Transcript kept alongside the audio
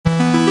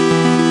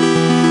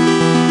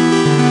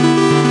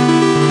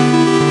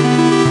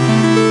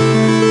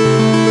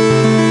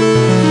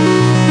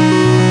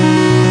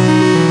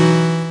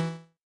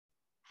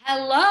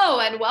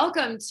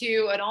welcome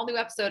to an all new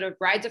episode of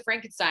Brides of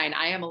Frankenstein.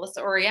 I am Alyssa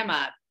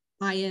Oriema.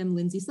 I am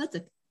Lindsay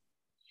Sletzik.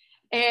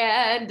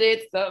 And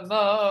it's the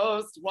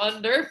most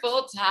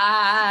wonderful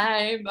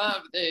time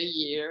of the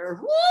year.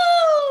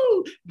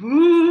 Woo!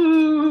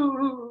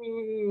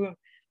 Woo!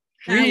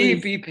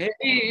 Creepy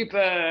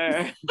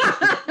paper.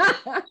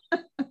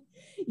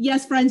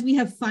 Yes, friends, we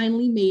have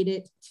finally made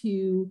it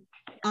to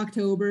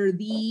October,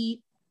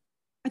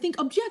 I think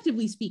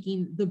objectively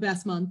speaking, the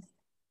best month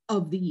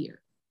of the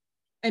year.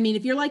 I mean,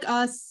 if you're like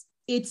us,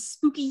 it's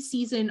spooky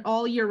season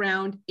all year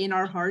round in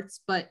our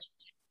hearts, but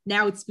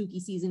now it's spooky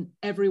season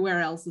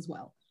everywhere else as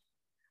well.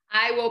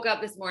 I woke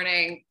up this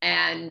morning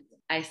and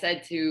I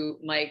said to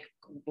Mike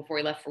before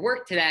he left for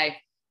work today,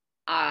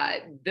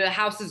 the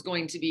house is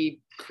going to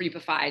be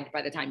creepified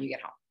by the time you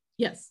get home.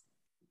 Yes.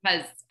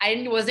 Because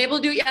I wasn't able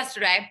to do it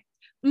yesterday,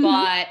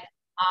 but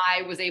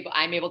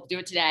I'm able to do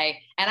it today.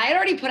 And I had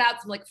already put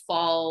out some like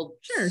fall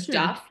stuff.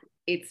 Sure.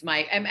 It's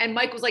and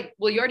Mike was like,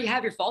 well, you already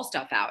have your fall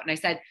stuff out. And I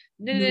said,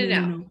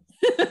 no.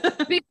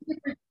 Big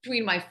difference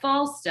between my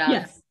fall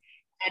stuff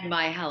and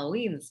my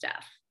Halloween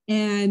stuff.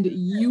 And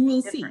you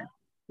will see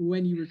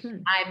when you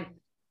return.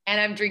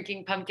 I'm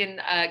drinking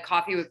pumpkin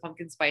coffee with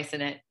pumpkin spice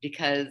in it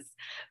because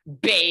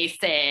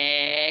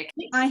basic.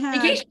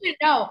 In case you didn't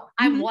know,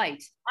 I'm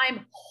white.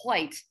 I'm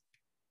white.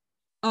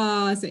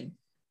 Same.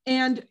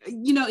 And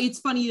you know, it's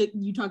funny that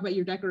you talk about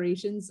your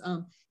decorations.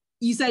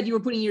 You said you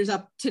were putting yours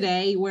up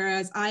today,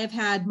 whereas I have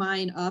had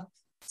mine up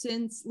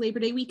since Labor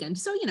Day weekend.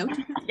 So, you know,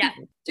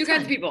 two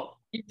kinds of people.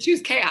 You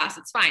choose chaos.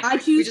 It's fine. I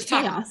choose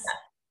chaos.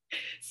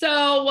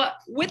 So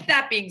with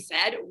that being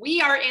said,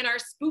 we are in our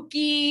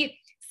spooky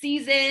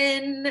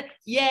season.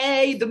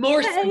 Yay. The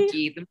more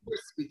spooky.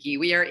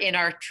 We are in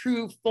our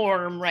true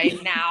form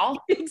right now.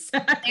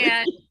 Exactly.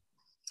 And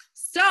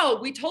so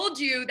we told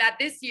you that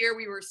this year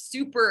we were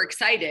super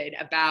excited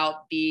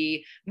about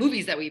the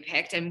movies that we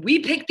picked. And we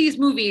picked these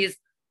movies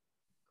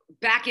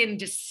back in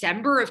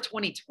December of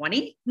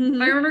 2020,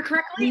 if I remember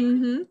correctly.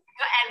 And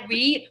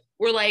we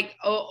were like,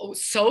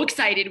 so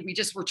excited. We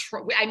just were,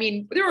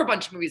 there were a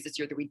bunch of movies this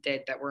year that we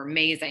did that were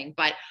amazing,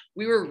 but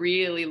we were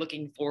really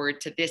looking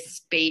forward to this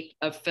spate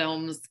of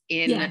films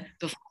in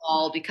the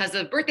fall because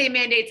of birthday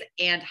mandates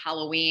and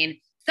Halloween.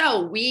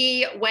 So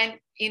we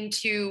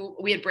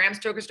had Bram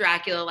Stoker's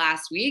Dracula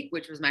last week,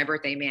 which was my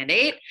birthday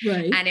mandate.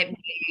 Right. And it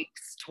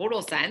makes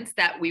total sense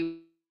that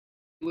we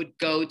would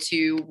go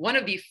to one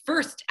of the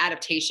first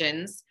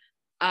adaptations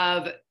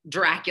of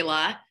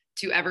Dracula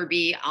to ever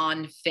be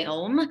on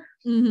film,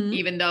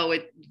 even though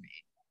it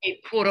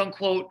quote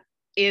unquote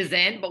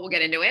isn't, but we'll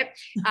get into it.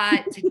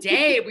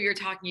 Today we are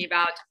talking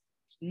about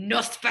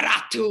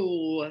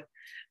Nosferatu.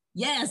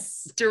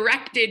 Yes.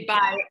 Directed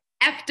by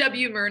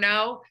F.W.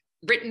 Murnau,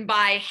 written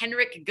by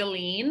Henrik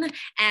Galeen,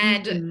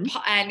 and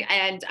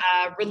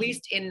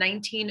released in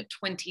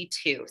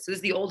 1922. So this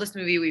is the oldest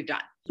movie we've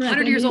done.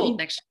 100 years old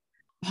next year.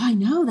 Oh, I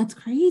know, that's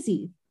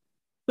crazy.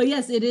 But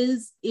yes, it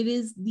is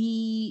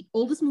the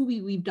oldest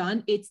movie we've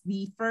done. It's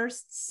the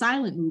first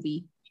silent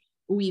movie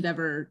we've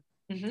ever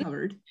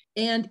covered.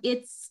 And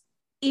it's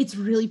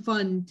really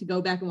fun to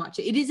go back and watch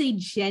it. It is a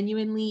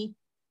genuinely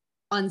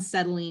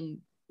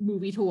unsettling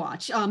movie to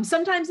watch.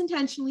 Sometimes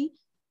intentionally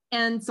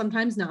and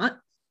sometimes not.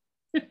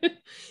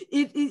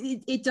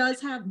 It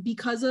does have,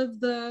 because of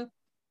the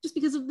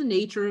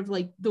nature of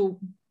like the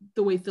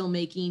way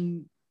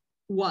filmmaking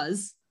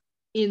was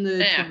in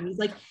the 20s,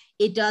 like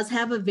it does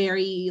have a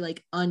very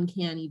like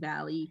uncanny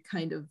valley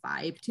kind of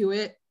vibe to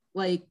it,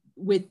 like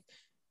with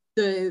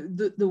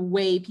the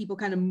way people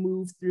kind of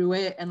move through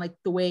it and like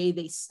the way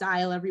they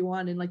style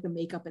everyone and like the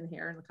makeup and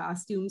hair and the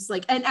costumes,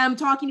 like, and I'm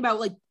talking about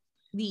like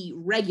the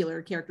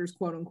regular characters,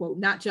 quote unquote,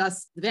 not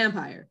just the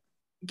vampire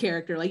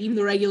character. Like even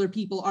the regular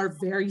people are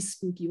very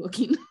spooky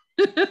looking.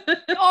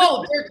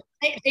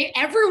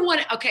 Everyone.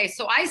 Okay,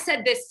 so I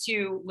said this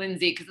to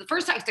Lindsay because the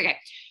first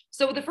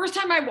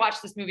time I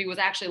watched this movie was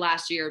actually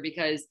last year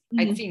because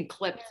I'd seen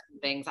clips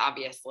and things,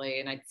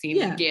 obviously, and I'd seen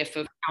the gif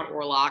of Count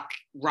Orlok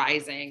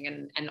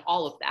rising and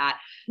all of that.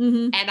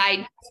 And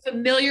I'm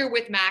familiar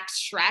with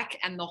Max Schreck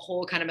and the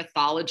whole kind of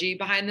mythology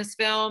behind this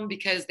film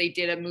because they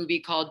did a movie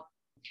called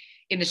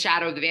In the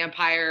Shadow of the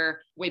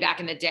Vampire way back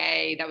in the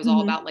day that was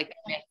all about like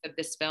the myth of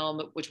this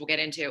film, which we'll get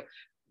into.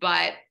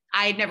 But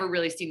I had never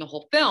really seen the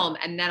whole film.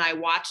 And then I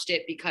watched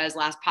it because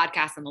Last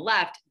Podcast on the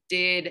Left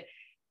did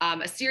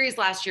a series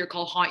last year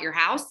called Haunt Your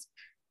House.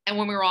 And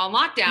when we were all on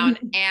lockdown,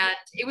 and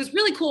it was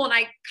really cool. And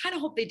I kind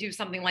of hope they do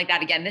something like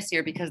that again this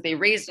year because they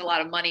raised a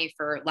lot of money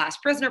for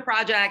Last Prisoner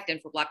Project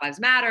and for Black Lives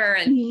Matter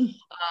and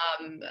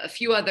a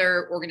few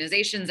other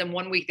organizations. And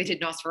one week they did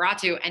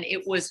Nosferatu and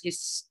it was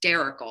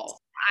hysterical.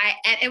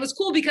 And it was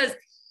cool because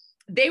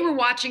they were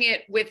watching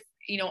it with,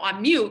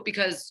 on mute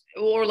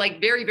or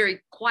like very,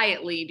 very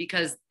quietly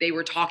because they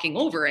were talking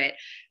over it.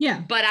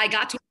 Yeah. But I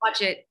got to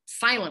watch it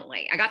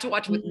silently. I got to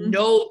watch it with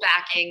no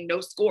backing,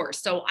 no score.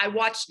 So I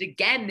watched it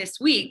again this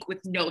week with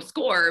no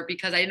score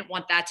because I didn't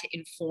want that to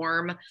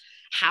inform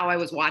how I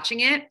was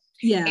watching it.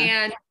 Yeah.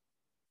 And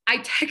I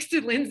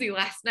texted Lindsay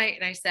last night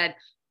and I said,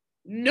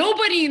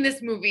 nobody in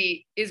this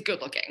movie is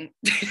good looking.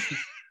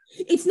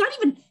 It's not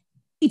even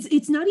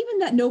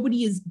that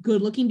nobody is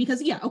good looking,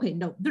 because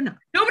no, they're not.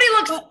 Nobody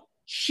looks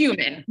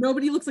human.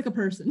 Nobody looks like a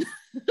person.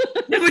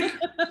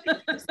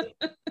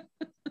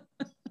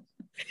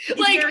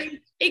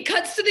 It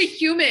cuts to the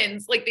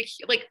humans,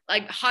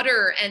 like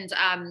Hutter and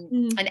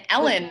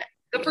Ellen,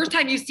 the first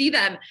time you see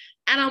them,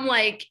 and I'm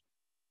like,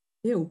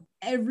 ew,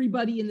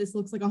 everybody in this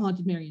looks like a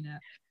haunted marionette.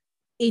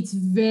 It's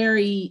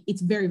very,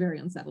 very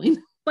unsettling.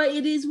 But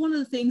it is one of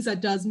the things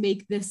that does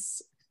make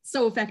this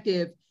so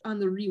effective on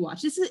the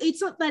rewatch.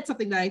 That's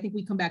something that I think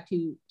we come back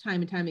to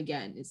time and time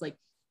again. It's like,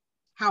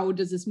 how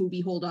does this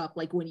movie hold up,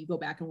 like when you go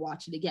back and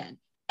watch it again?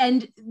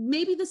 And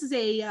maybe this is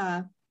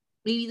a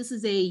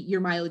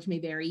your mileage may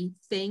vary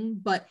thing,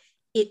 but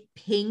it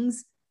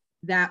pings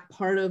that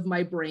part of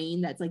my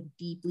brain that's like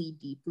deeply,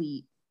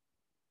 deeply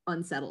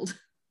unsettled.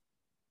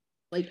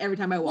 Like every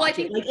time I watch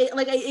it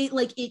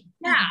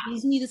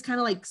gives me this kind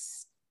of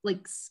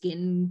like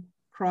skin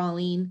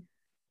crawling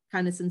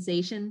kind of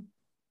sensation,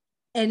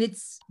 and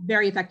it's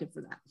very effective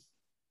for that.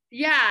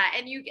 Yeah,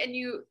 and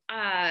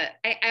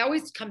I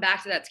always come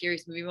back to that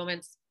Scariest Movie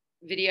Moments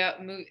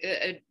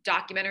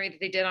documentary that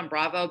they did on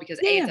Bravo, because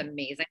A, it's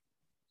amazing,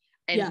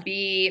 and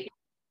B,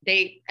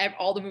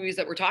 all the movies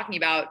that we're talking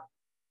about,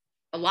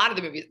 a lot of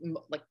the movies,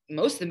 like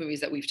most of the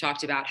movies that we've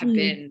talked about, have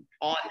been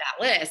on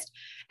that list.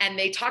 And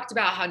they talked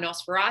about how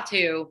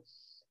Nosferatu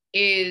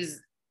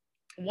is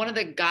one of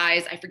the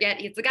guys, I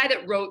forget, it's the guy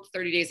that wrote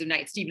 30 Days of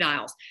Night, Steve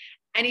Niles.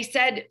 And he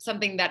said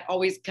something that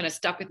always kind of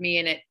stuck with me,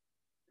 and it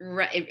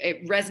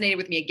resonated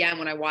with me again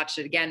when I watched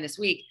it again this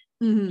week.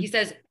 He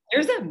says,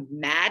 there's a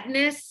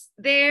madness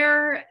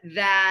there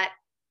that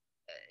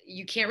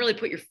you can't really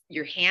put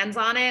your hands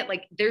on it.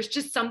 Like there's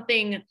just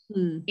something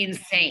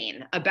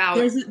insane about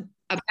it.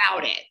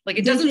 Like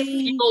it doesn't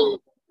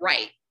feel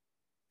right.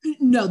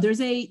 No,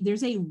 there's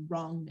a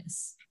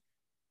wrongness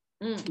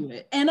to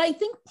it. And I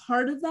think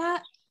part of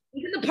that,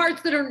 even the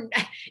parts that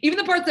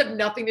have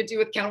nothing to do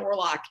with Count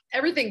Orlok,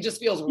 everything just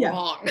feels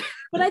wrong.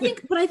 But I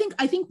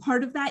think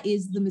part of that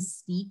is the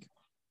mystique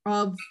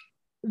of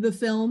the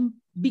film,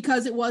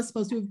 because it was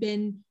supposed to have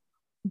been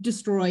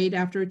destroyed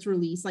after its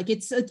release. Like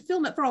it's a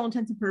film that for all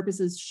intents and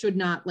purposes should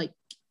not like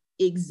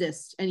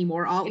exist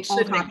anymore. All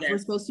copies were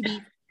supposed to be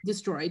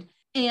destroyed.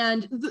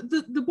 And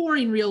the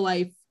boring real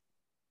life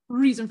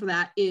reason for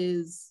that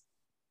is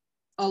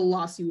a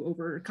lawsuit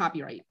over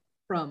copyright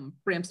from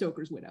Bram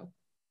Stoker's widow,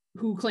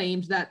 who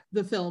claimed that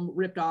the film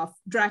ripped off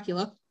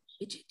Dracula,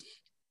 which it did.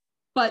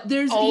 But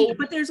there's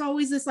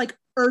always this like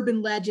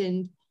urban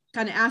legend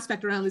kind of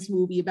aspect around this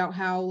movie about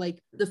how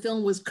like the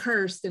film was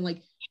cursed, and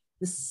like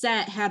the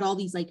set had all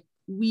these like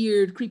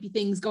weird, creepy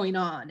things going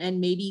on,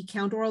 and maybe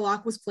Count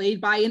Orlok was played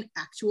by an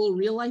actual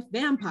real life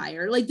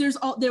vampire. Like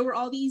there were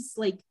all these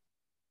like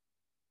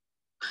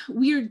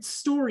weird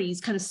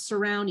stories kind of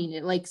surrounding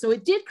it. Like, so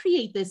it did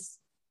create this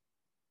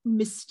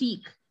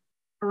mystique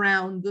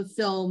around the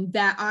film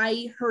that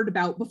I heard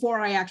about before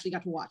I actually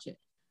got to watch it.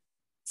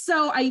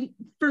 So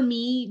for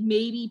me,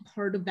 maybe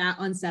part of that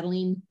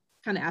unsettling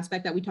kind of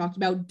aspect that we talked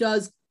about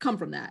does come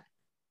from that,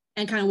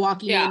 and kind of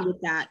walking in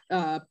with that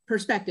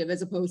perspective,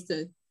 as opposed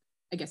to,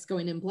 I guess,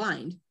 going in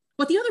blind.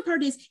 But the other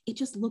part is it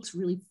just looks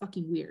really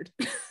fucking weird.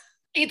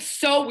 It's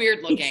so weird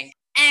looking.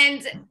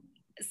 And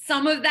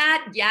some of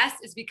that, yes,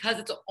 is because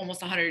it's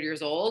almost 100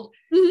 years old.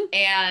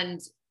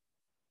 And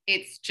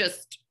it's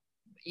just,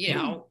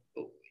 when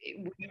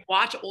you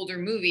watch older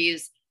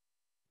movies,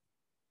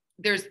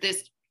 there's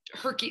this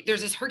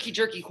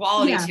herky-jerky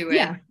quality to it.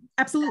 Yeah,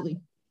 absolutely.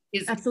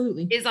 Is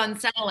unsettling.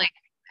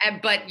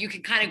 But you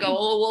can kind of go,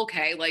 oh,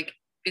 okay, like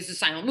it's a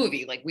silent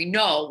movie. Like we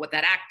know what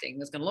that acting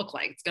is going to look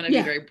like. It's going to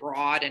be very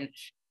broad and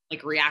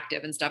like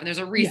reactive and stuff. And there's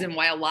a reason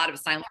why a lot of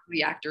silent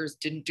movie actors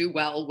didn't do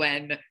well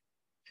when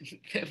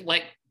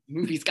like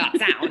movies got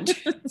sound.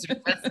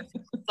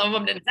 Some of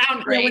them didn't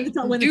sound great. When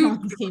the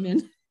talkies came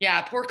in.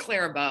 Yeah, poor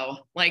Clara Bow.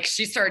 Like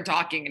she started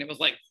talking and it was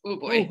like, oh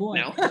boy.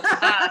 No.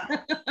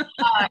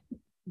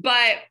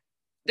 But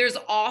there's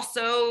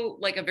also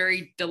like a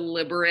very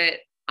deliberate,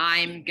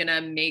 I'm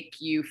gonna make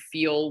you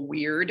feel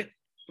weird.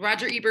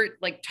 Roger Ebert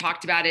like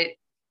talked about it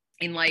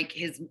in like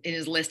his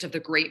list of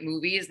the great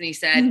movies, and he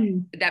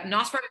said that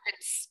Nosferatu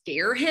didn't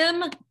scare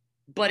him,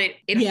 but it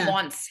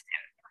haunts him.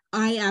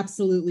 I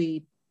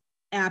absolutely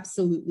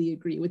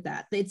agree with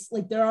that. It's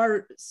like there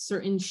are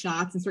certain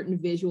shots and certain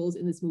visuals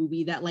in this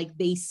movie that like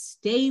they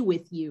stay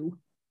with you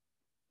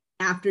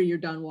after you're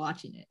done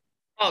watching it.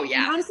 Oh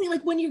yeah. And honestly,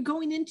 like when you're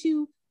going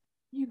into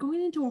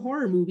a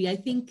horror movie, I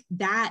think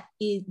that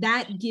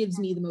gives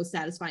me the most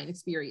satisfying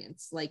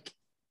experience. Like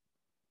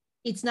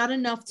it's not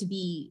enough to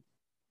be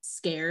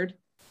scared.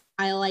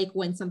 I like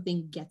when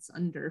something gets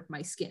under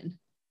my skin.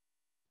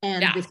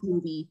 And this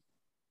movie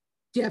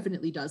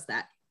definitely does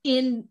that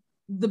in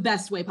the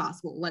best way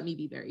possible. Let me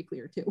be very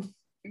clear too.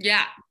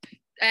 Yeah.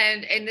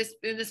 And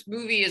this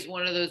movie is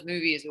one of those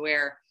movies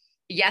where,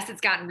 yes,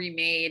 it's gotten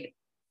remade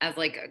as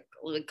like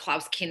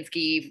Klaus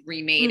Kinski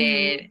remade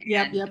it.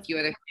 And a few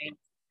other things.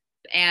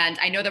 And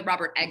I know that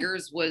Robert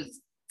Eggers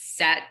was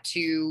set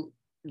to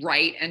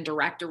write and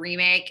direct a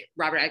remake.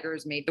 Robert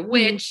Eggers made The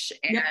Witch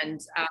and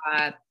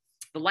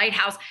The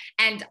Lighthouse.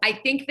 And I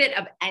think that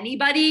of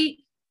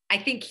anybody, I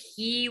think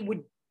he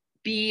would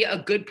be a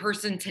good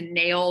person to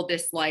nail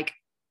this, like,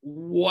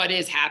 what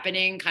is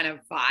happening kind of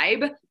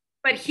vibe.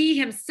 But he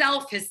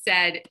himself has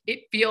said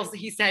it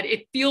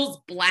feels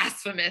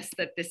blasphemous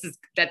that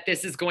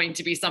this is going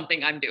to be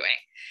something I'm doing.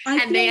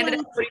 And they ended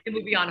up putting the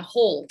movie on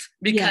hold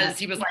because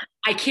he was like,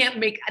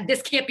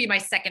 this can't be my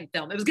second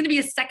film. It was going to be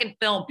a second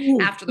film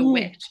after The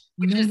Witch,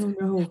 which is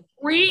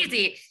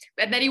crazy.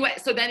 And then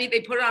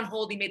they put it on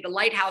hold. He made The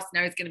Lighthouse.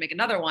 Now he's going to make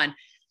another one.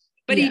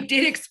 But he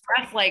did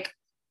express like,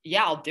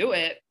 yeah, I'll do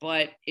it,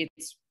 but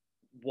it's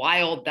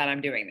wild that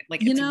I'm doing it.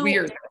 Like, it's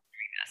weird.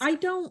 I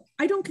don't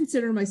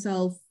consider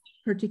myself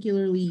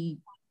particularly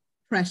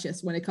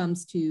precious when it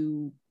comes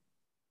to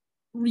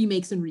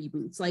remakes and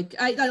reboots. Like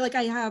I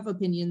have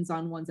opinions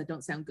on ones that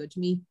don't sound good to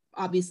me,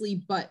 obviously,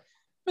 but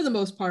for the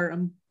most part,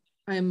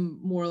 I'm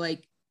more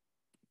like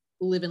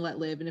live and let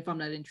live, and if I'm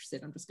not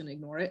interested, I'm just gonna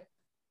ignore it.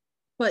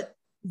 But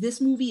this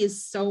movie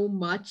is so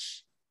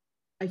much,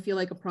 I feel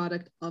like, a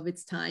product of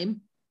its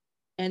time,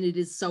 and it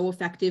is so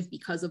effective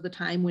because of the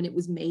time when it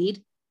was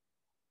made.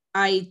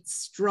 I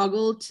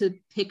struggle to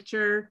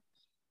picture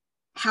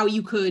how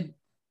you could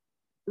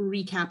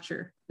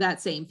recapture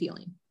that same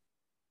feeling.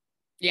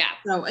 Yeah.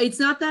 So it's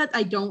not that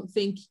I don't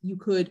think you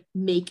could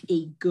make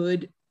a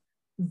good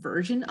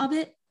version of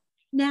it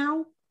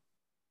now,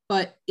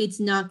 but it's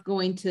not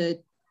going to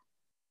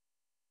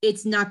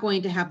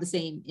have the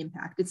same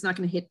impact. It's not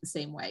going to hit the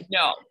same way.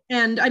 No.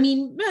 And I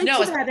mean, to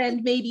that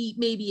end, maybe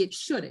it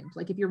shouldn't.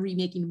 Like, if you're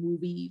remaking a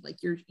movie, like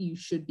you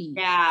should be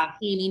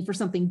aiming for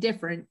something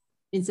different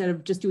instead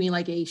of just doing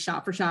like a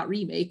shot for shot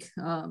remake.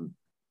 But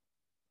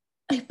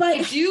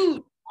I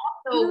do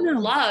also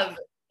love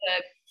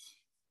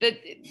that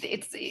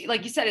it's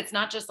like you said, it's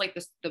not just like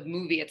the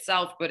movie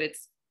itself, but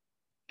it's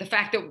the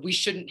fact that we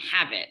shouldn't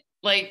have it.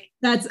 Like,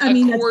 that's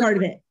part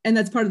of it, and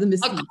that's part of the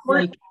mystique.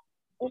 Like,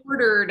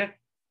 ordered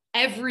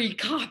every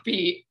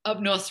copy of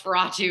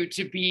Nosferatu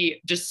to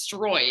be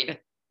destroyed.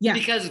 Yeah,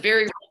 because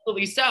very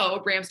rightfully so,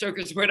 Bram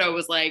Stoker's widow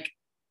was like,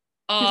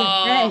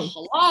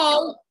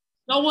 hello,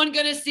 no one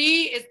gonna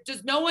see?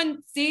 Does no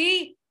one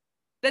see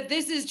that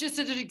this is just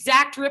an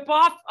exact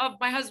ripoff of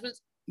my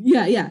husband's?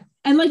 Yeah.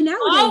 And like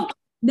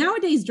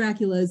nowadays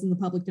Dracula is in the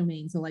public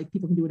domain, so like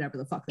people can do whatever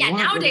the fuck they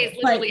want. Nowadays,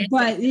 literally.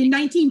 But in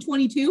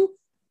 1922,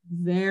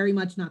 very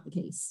much not the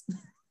case.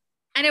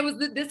 And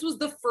this was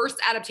the first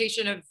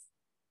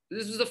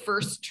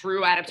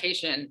true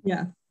adaptation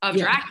of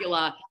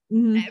Dracula,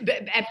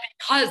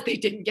 because they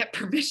didn't get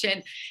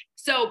permission.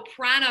 So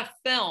Prana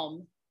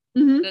Film,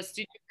 the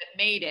studio that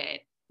made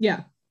it,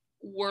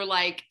 were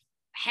like,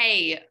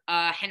 hey,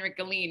 Henrik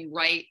Galeen,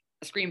 write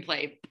a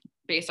screenplay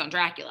based on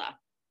Dracula.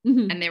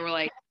 And they were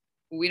like,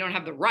 we don't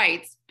have the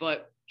rights,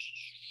 but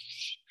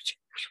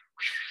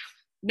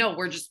no,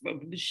 we're just,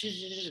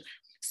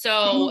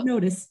 so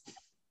notice.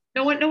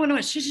 No one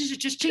knows.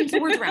 Just change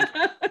the words around.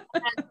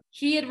 And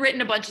he had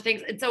written a bunch of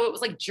things. And so it was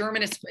like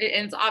Germanist,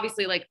 and it's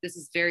obviously like, this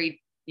is very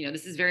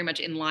much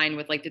in line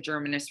with like the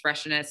Germanist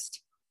expressionist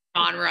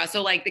genre.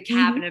 So like the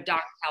Cabin of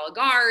Dr.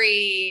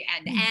 Caligari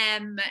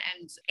and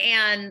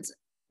and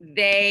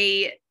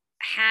they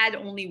had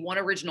only one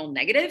original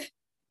negative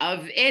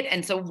of it.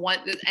 And so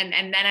and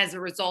then as a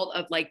result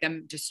of like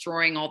them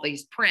destroying all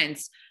these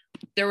prints,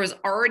 there was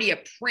already a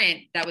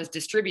print that was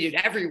distributed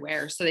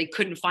everywhere. So they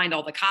couldn't find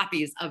all the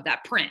copies of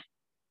that print.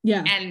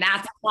 Yeah. And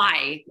that's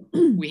why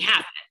we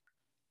have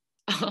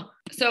it.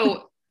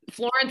 So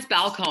Florence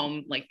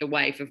Balcombe, like the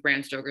wife of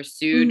Bram Stoker,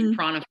 sued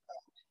Prana.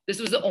 This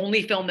was the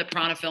only film that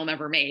Prana Film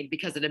ever made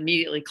because it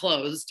immediately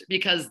closed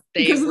because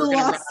were going to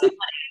run out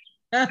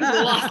of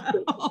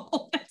money.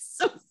 Oh, that's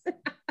so sad.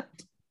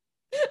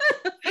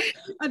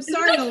 I'm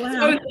sorry to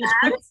laugh.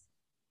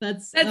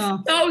 That's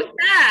so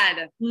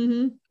sad.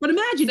 But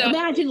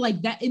imagine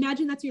like that.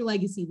 Imagine that's your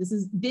legacy. This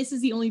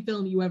is the only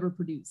film you ever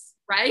produce,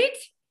 right?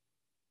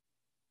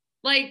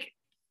 Like,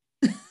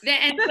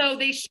 and so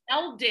they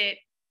shelved it.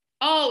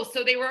 Oh,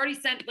 so they were already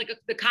sent. Like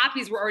the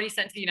copies were already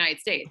sent to the United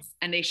States,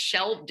 and they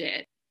shelved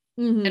it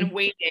and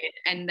waited,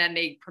 and then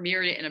they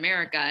premiered it in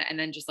America, and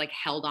then just like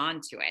held on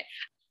to it.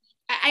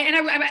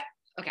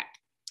 Okay.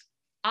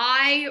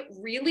 I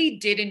really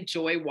did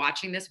enjoy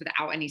watching this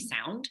without any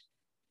sound.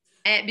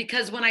 And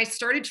because when I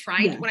tried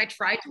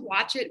to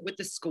watch it with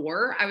the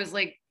score, I was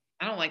like,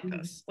 I don't like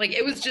this. Like,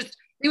 it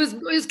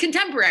was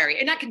contemporary,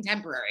 and not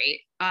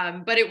contemporary.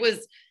 But it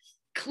was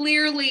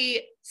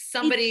clearly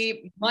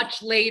somebody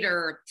much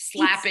later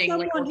slapping.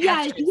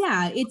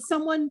 It's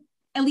someone,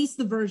 at least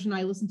the version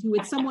I listened to,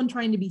 it's someone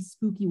trying to be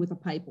spooky with a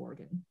pipe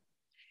organ.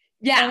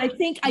 Yeah. And I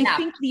think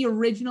the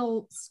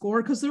original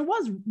score, because there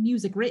was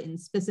music written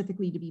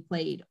specifically to be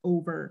played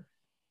over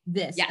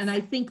this. Yes. And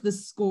I think the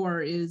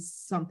score is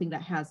something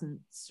that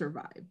hasn't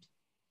survived.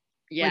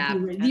 Yeah.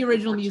 Like the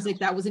original music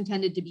that was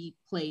intended to be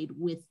played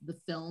with the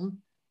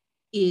film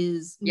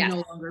is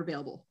no longer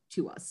available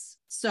to us.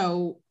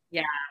 So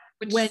yeah.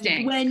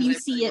 When you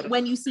see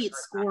it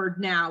scored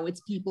now,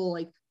 it's people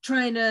like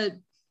trying to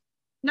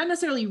not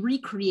necessarily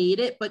recreate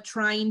it, but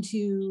trying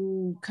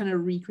to kind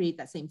of recreate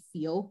that same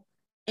feel.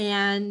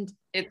 And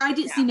I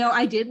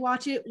did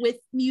watch it with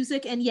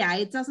music, and yeah,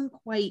 it doesn't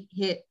quite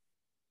hit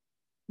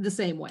the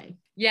same way.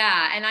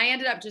 Yeah, and I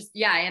ended up just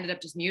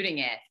muting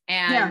it,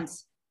 and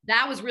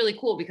that was really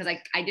cool because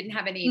I didn't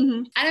have any.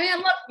 And I mean, I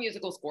love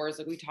musical scores,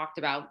 like we talked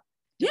about.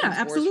 Yeah,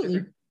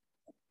 absolutely.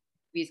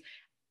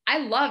 I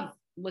love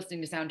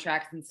listening to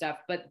soundtracks and stuff,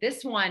 but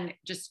this one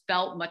just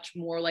felt much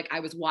more like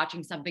I was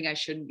watching something I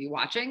shouldn't be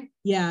watching.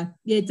 Yeah,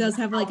 it does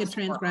have like a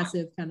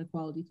transgressive kind of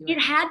quality to it.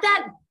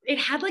 It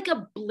had like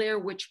a Blair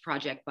Witch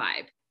Project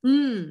vibe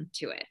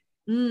to it,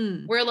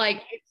 where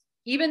like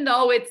even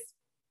though it's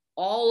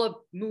all a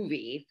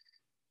movie,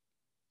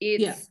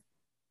 it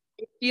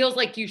feels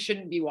like you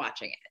shouldn't be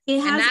watching it.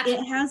 It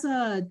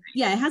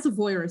has a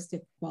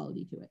voyeuristic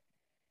quality to it.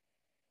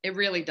 It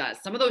really does.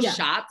 Some of those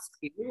shots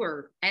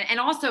too, and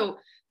also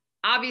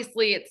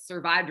obviously it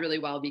survived really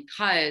well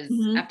because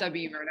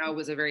F.W. Murnau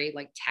was a very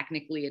like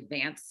technically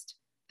advanced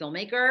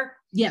filmmaker.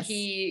 Yes.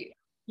 He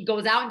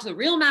goes out into the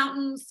real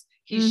mountains.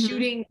 He's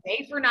shooting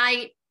day for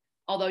night,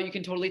 although you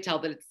can totally tell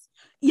that it's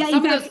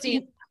some of those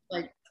scenes,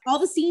 like all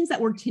the scenes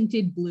that were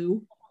tinted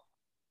blue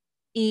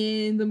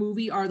in the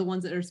movie are the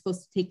ones that are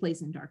supposed to take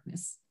place in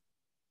darkness.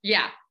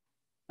 Yeah.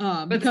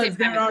 Because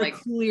there are like,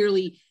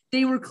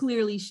 they were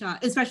clearly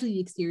shot, especially the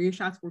exterior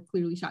shots were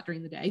clearly shot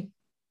during the day.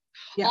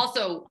 Yeah.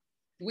 Also,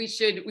 we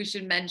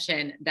should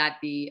mention that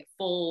the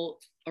full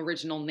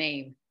original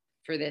name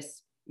for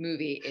this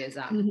movie is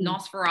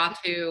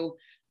Nosferatu,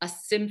 a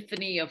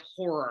Symphony of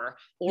Horror,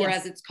 or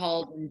as it's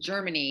called in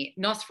Germany,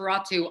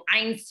 Nosferatu,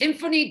 ein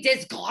Symphonie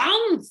des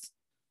Grauens.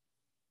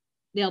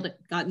 Nailed it.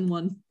 Gotten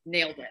one.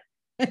 Nailed it.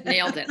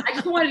 I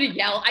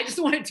just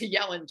wanted to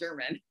yell in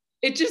German.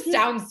 It just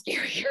sounds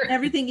scarier.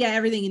 Everything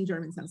in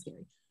German sounds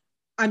scary.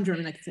 I'm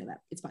German, I can say that.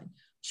 It's fine.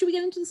 Should we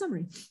get into the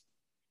summary?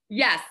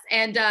 Yes,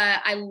 and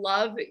I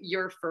love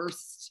your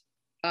first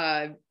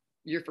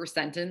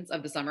sentence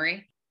of the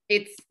summary.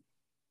 It's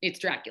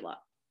Dracula.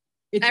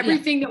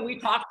 Everything that we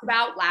talked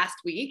about last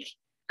week,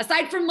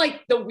 aside from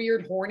like the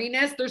weird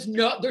horniness, there's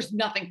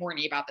nothing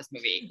horny about this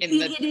movie.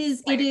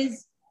 It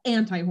is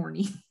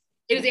anti-horny.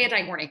 It is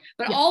anti-horny,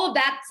 but all of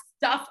that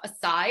stuff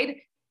aside,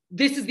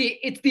 it's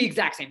the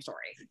exact same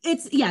story.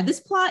 This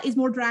plot is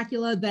more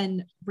Dracula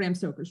than Bram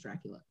Stoker's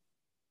Dracula.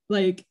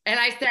 Like, and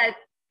I said,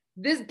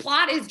 this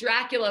plot is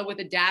Dracula with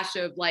a dash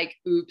of like,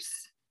 oops,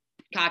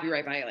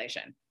 copyright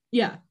violation.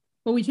 Yeah,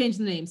 but we changed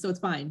the name, so it's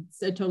fine.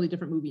 It's a totally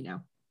different movie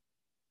now.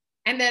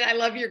 And then I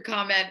love your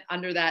comment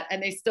under that,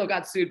 and they still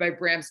got sued by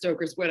Bram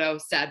Stoker's widow,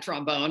 sad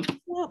trombone.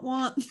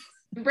 What?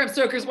 Bram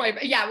Stoker's wife.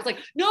 Yeah, it was like,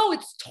 no,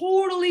 it's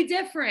totally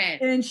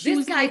different. And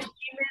this guy's name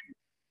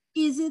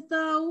is it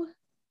though?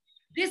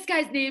 This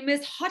guy's name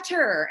is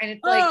Hutter, and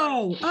it's like,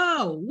 well,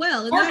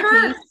 in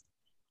that case,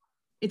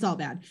 it's all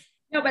bad.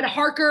 No, but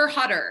Hutter.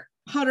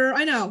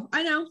 I know.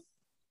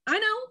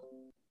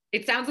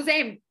 It sounds the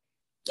same.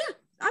 Yeah,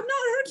 I'm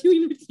not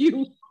arguing with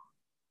you.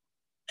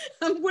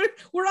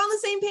 We're on the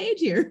same page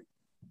here.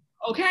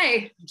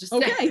 Okay. Just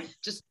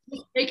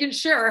making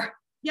sure.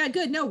 Yeah,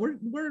 good. No, we're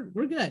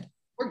good.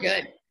 We're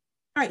good.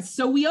 All right,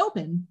 so we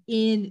open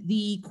in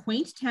the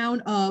quaint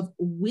town of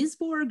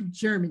Wisborg,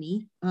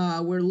 Germany,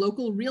 where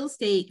local real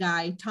estate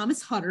guy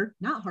Thomas Hutter,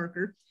 not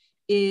Harker,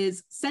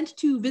 is sent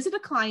to visit a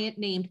client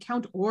named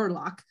Count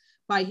Orlok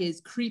by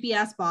his creepy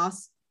ass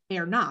boss,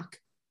 Herr Knock.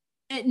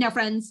 Now,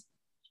 friends,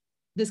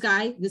 this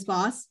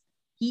boss,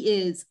 he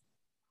is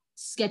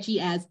sketchy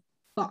as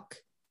fuck.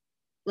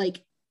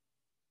 Like,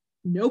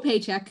 no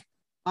paycheck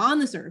on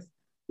this earth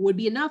would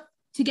be enough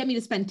to get me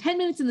to spend 10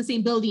 minutes in the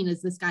same building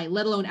as this guy,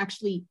 let alone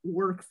actually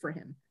work for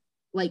him.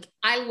 Like,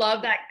 I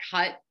love that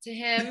cut to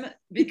him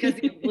because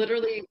he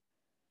literally,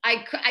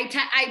 I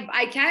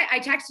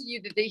texted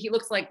you that he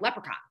looks like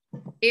Leprechaun.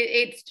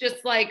 It's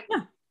just like,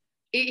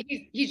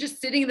 he's just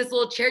sitting in this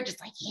little chair,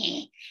 just like,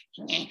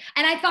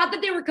 and I thought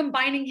that they were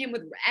combining him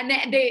with, and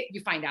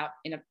you find out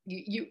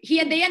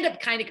they end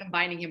up kind of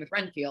combining him with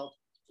Renfield.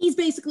 He's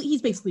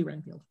basically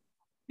Renfield.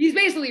 He's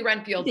basically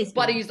Renfield,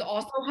 but he's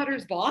also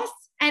Hutter's boss.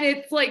 And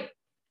it's like,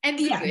 in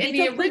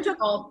the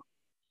original,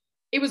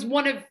 it was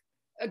one of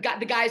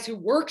the guys who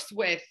works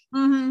with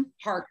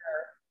Harker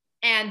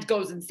and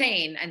goes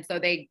insane. And so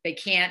they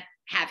can't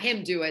have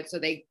him do it. So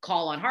they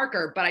call on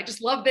Harker. But I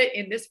just love that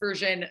in this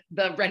version,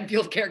 the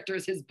Renfield character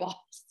is his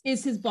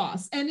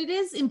boss. And it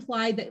is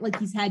implied that like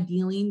he's had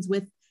dealings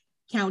with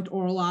Count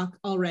Orlok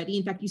already.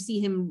 In fact, you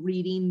see him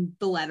reading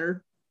the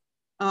letter,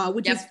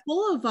 which is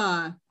full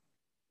of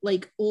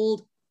like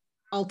old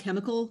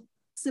alchemical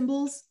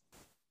symbols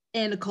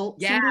and occult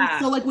symbols.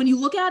 So like when you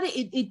look at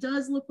it, it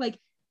does look like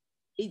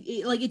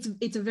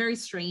it's a very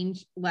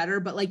strange letter,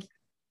 but like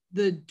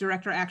the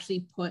director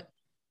actually put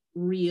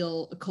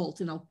real occult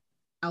and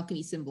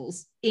alchemy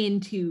symbols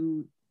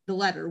into the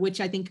letter,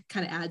 which I think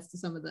kind of adds to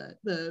some of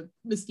the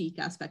mystique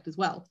aspect as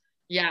well.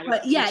 Yeah,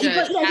 but he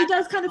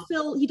does kind of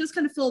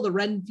fill the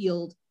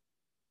Renfield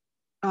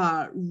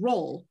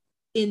role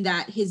in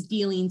that his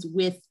dealings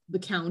with the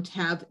Count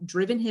have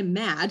driven him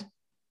mad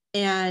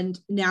And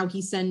now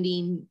he's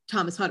sending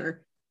Thomas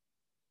Hutter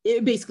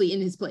basically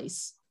in his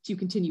place to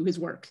continue his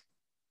work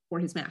for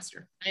his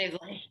master. And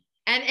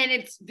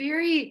it's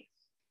very,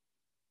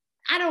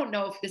 I don't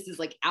know if this is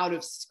like out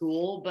of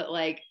school, but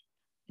like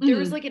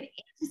there's like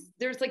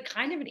there's like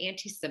kind of an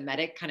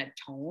anti-Semitic kind of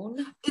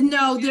tone.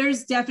 No, there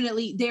is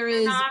definitely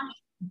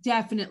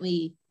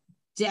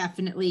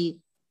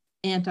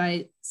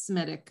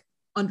anti-Semitic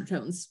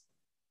undertones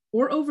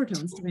or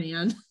overtones, depending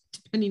on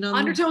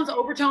undertones,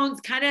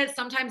 overtones, kind of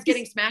sometimes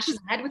getting smashed in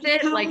the head with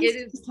it. Like it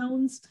is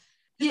tones.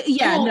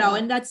 Yeah, no,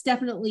 and it's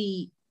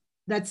definitely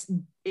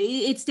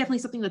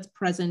something that's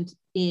present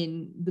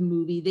in the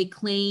movie. They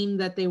claim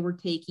that they were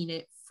taking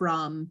it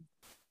from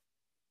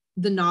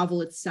the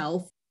novel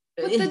itself.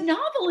 But the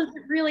novel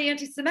isn't really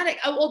anti-Semitic,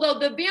 although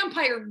the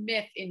vampire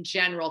myth in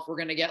general, if we're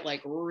going to get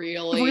like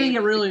really, if we're going to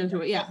get really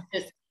into it, yeah.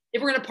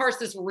 If we're going to parse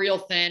this real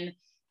thin,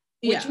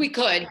 which we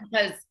could,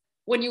 because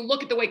when you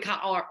look at the way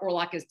Count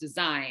Orlok is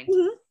designed,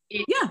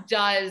 it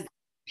does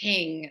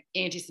ping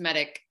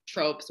anti-Semitic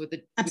tropes with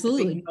the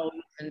big nose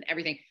and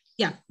everything.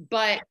 Yeah.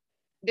 But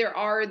there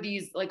are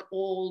these like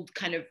old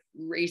kind of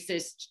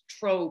racist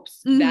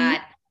tropes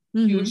that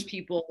Jewish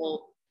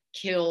people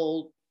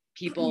kill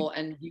people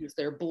and use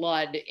their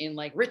blood in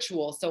like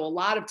ritual. So a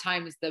lot of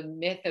times the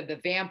myth of the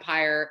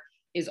vampire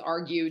is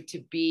argued to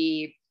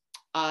be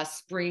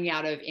springing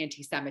out of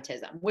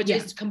anti-Semitism, which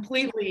is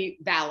completely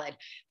valid.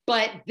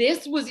 But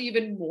this was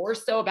even more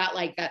so about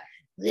like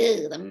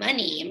the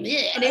money and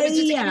it was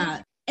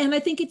just and I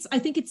think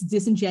it's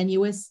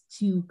disingenuous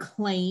to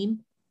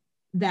claim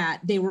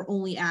that they were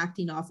only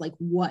acting off like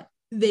what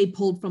they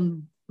pulled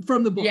from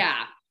the book.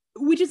 Yeah.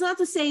 Which is not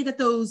to say that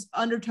those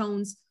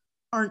undertones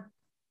aren't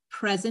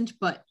present,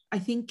 but I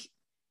think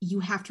you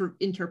have to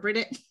interpret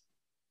it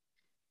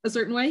a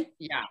certain way.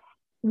 Yeah.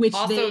 Which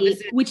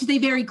they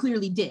very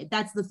clearly did.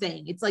 That's the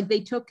thing. It's like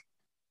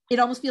it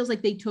almost feels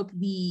like they took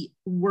the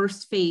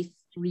worst faith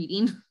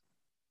reading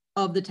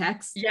of the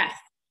text. Yes.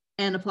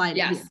 And applied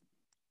it here.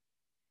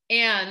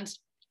 And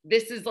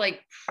this is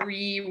like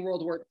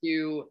pre-World War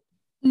II,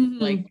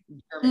 like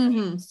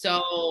Germany.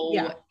 So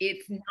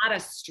it's not a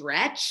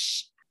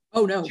stretch.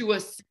 Oh no. To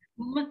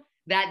assume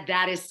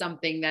that is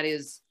something that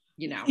is,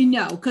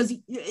 No, because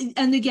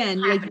and again,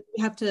 like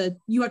you have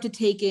to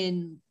take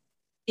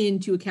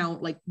into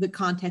account like the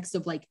context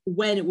of like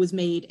when it was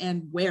made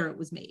and where it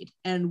was made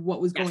and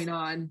what was going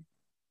on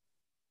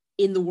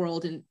in the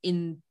world and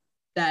in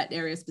that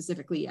area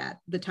specifically at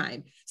the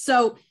time.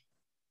 So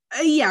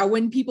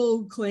when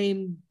people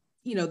claim,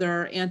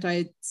 there are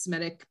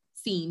anti-Semitic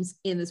themes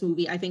in this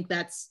movie, I think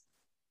that's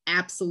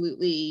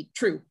absolutely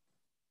true.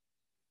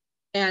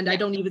 And I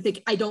don't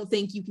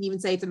think you can even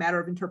say it's a matter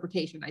of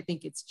interpretation. I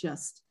think it's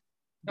just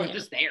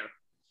just there.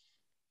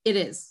 It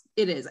is.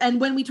 And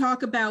when we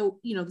talk about,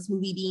 this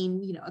movie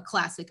being, a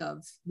classic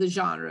of the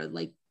genre,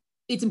 like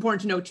it's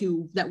important to note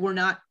too, that we're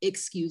not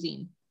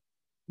excusing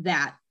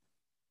that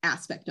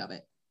aspect of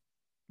it.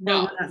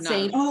 No, we're not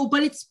saying,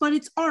 but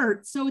it's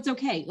art, so it's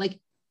okay. Like,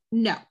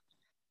 no.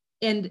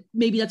 And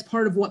maybe that's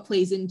part of what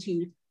plays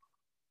into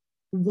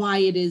why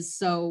it is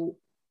so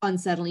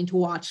unsettling to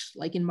watch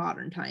like in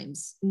modern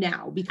times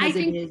now, because I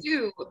think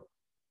too,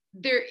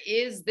 there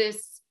is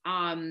this,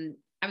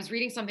 I was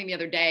reading something the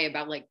other day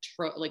about like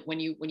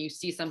when you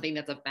see something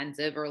that's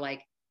offensive or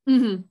like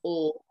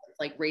old,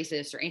 like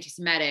racist or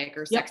anti-Semitic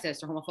or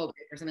sexist or homophobic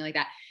or something like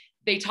that.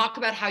 They talk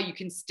about how you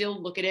can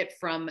still look at it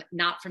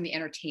not from the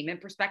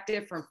entertainment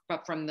perspective,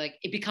 but from like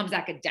it becomes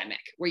academic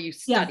where you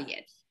study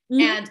it.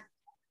 And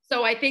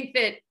so I think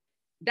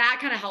that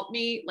kind of helped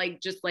me,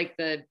 like just like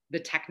the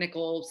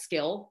technical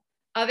skill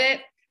of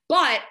it.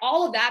 But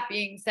all of that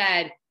being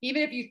said,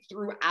 even if you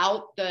threw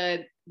out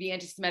the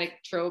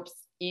anti-Semitic tropes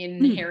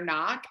in Herr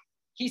Knock,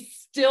 he's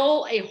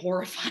still a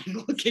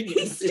horrifying looking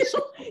he's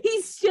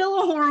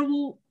still a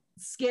horrible,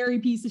 scary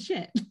piece of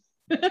shit.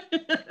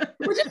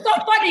 Which is so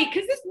funny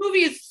because this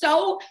movie is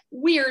so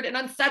weird and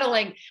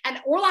unsettling, and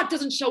Orlok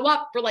doesn't show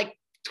up for like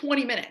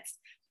 20 minutes,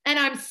 and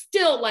I'm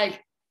still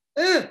like,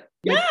 ugh.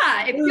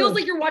 Yeah, it feels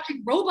like you're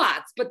watching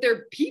robots, but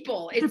they're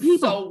people.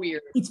 It's so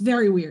weird. It's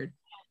very weird.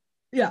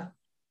 Yeah.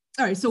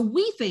 All right, so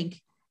we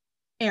think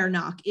Herr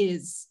Knock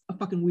is a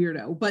fucking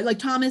weirdo, but like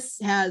Thomas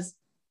has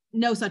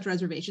no such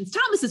reservations.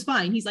 Thomas is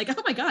fine. He's like,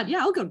 oh my God, yeah,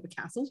 I'll go to the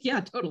castle.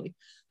 Yeah, totally.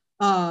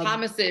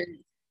 Thomas is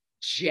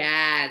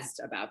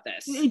jazzed about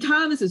this.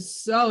 Thomas is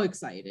so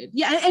excited.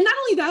 Yeah, and not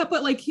only that,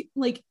 but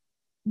like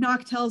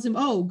Knock tells him,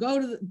 oh,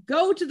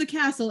 go to the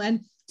castle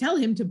and tell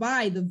him to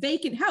buy the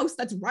vacant house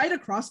that's right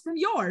across from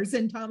yours.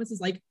 And Thomas is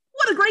like,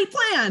 what a great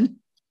plan.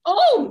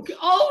 Oh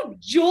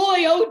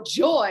joy.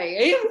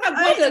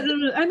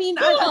 I mean,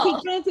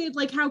 granted,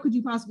 like, how could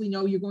you possibly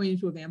know you're going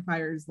into a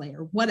vampire's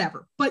lair?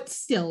 Whatever. But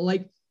still,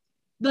 like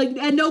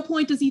at no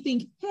point does he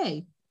think,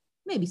 hey,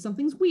 maybe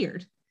something's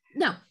weird.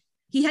 No.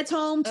 He heads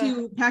home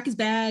to pack his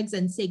bags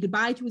and say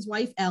goodbye to his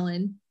wife,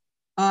 Ellen.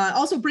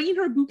 Also bringing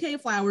her a bouquet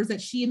of flowers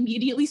that she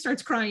immediately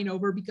starts crying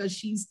over because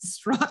she's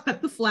distraught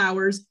that the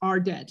flowers are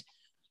dead.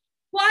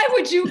 Why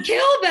would you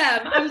kill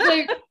them? I was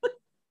like,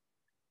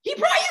 He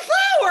brought you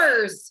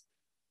flowers.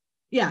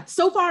 Yeah,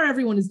 so far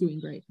everyone is doing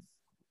great.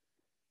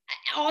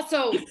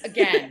 Also,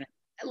 again,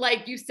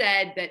 like you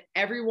said, that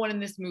everyone in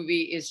this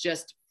movie is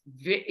just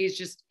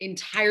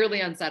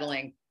entirely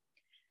unsettling.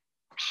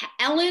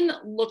 Ellen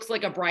looks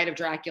like a bride of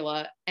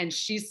Dracula, and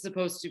she's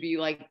supposed to be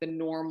like the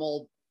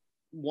normal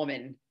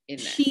woman in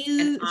this.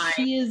 She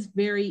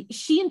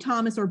and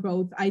Thomas are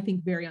both, I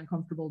think, very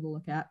uncomfortable to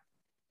look at.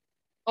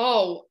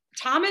 Oh,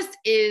 Thomas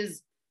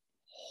is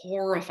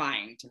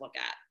horrifying to look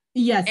at.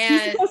 Yes,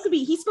 he's supposed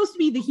to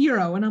be the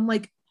hero, and I'm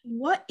like,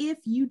 what if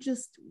you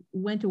just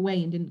went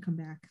away and didn't come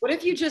back? What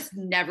if you just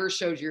never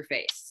showed your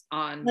face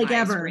on like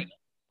ever screen?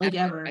 Like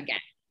ever again?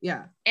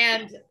 Yeah.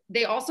 And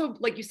they also,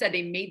 like you said,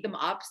 they made them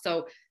up.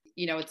 So,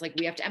 you know, it's like,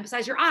 we have to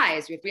emphasize your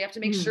eyes. We have to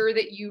make sure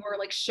that you are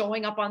like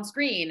showing up on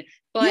screen.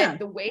 But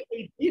the way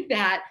they did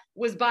that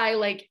was by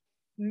like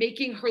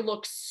making her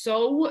look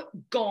so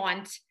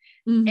gaunt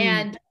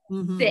and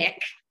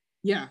thick.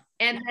 Yeah.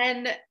 And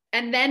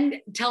then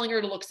telling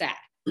her to look sad.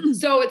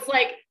 So it's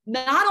like,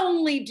 not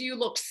only do you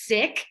look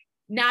sick,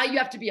 now you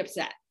have to be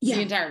upset the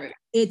entire movie.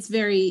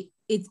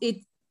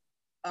 It's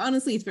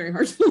honestly, it's very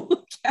hard to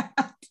look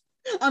at.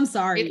 I'm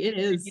sorry.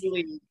 It's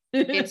really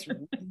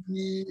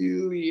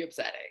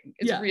upsetting.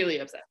 It's really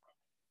upsetting.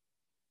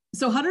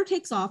 So Hutter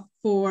takes off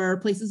for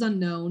places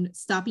unknown,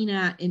 stopping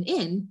at an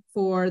inn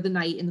for the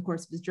night in the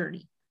course of his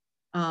journey.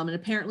 And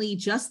apparently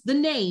just the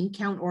name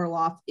Count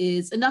Orloff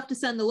is enough to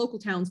send the local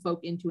townsfolk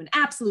into an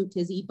absolute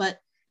tizzy, but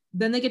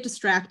then they get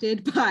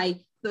distracted by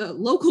the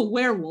local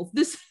werewolf.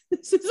 This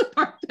is a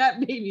part that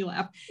made me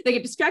laugh. They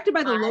get distracted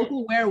by the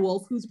local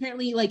werewolf, who's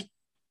apparently like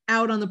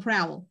out on the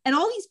prowl. And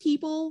all these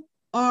people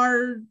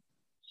are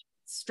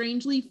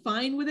strangely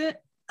fine with it.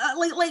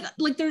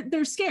 Like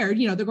they're scared,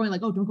 you know, they're going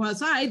like, oh, don't go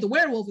outside, the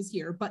werewolf is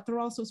here. But they're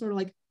also sort of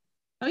like,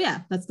 oh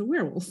yeah, that's the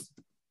werewolf.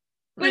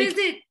 But like,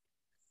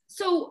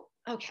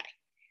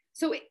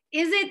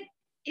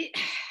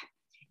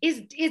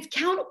 is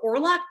Count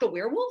Orlok the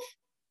werewolf?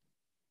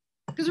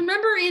 Because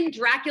remember in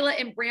Dracula,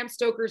 in Bram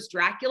Stoker's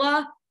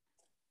Dracula,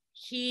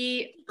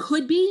 he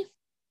could be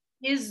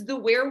is the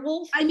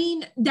werewolf. I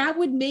mean, that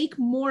would make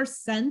more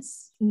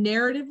sense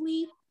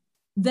narratively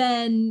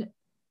than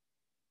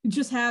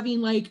just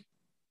having like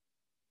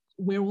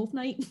werewolf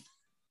night.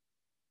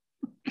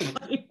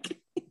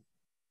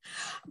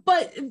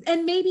 But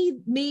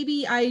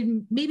maybe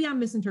I'm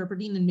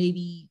misinterpreting, and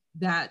maybe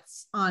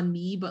that's on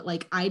me, but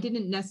like I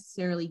didn't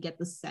necessarily get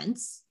the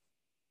sense,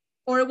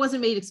 or it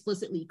wasn't made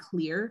explicitly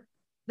clear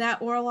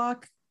that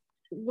Orlok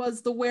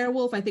was the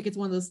werewolf. I think it's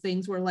one of those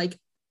things where like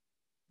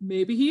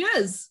maybe he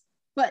is,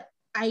 but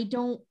I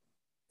don't,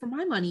 for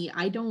my money,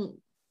 I don't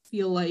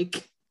feel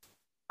like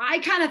I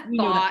kind of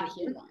thought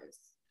he was.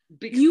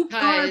 Because you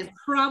are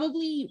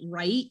probably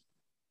right,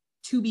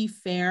 to be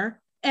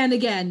fair. And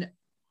again,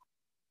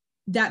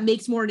 that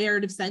makes more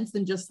narrative sense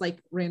than just like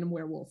random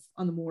werewolf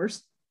on the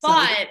moors.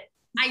 But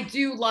I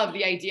do love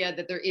the idea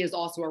that there is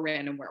also a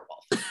random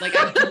werewolf. Like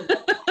I do.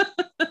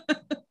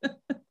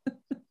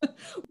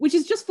 Which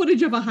is just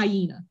footage of a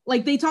hyena.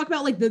 Like they talk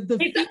about like the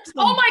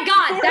oh my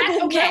god,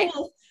 that's okay.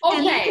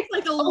 Okay. It's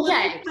like a little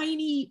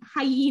tiny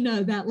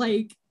hyena that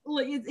like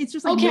it's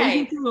just like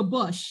moving through a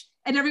bush.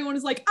 And everyone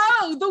is like,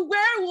 oh, the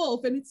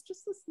werewolf. And it's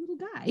just this little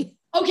guy.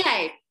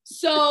 Okay.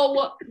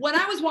 So when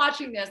I was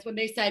watching this, when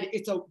they said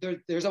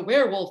there's a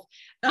werewolf,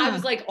 I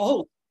was like,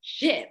 oh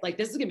shit, like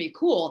this is gonna be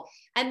cool.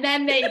 And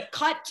then they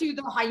cut to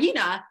the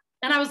hyena,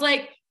 and I was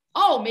like,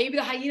 oh, maybe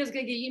the hyena is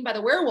gonna get eaten by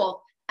the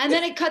werewolf. And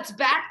then it cuts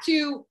back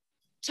to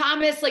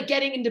Thomas like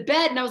getting into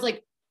bed, and I was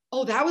like,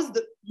 oh, that was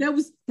the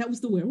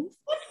werewolf.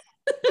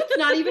 That's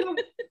not even a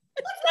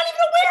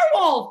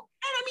werewolf.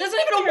 And I mean, that's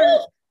not even a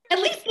wolf. At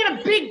least get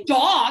a big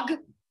dog.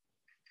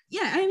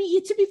 Yeah, I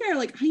mean, to be fair,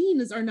 like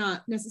hyenas are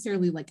not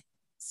necessarily like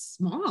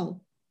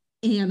small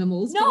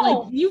animals.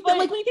 No, but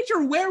like when you picture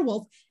a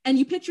werewolf and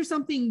you picture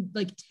something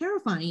like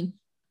terrifying,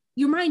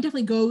 your mind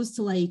definitely goes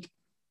to like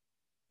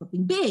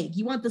something big.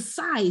 You want the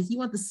size, you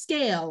want the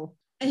scale,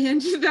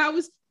 and this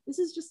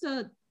is just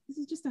a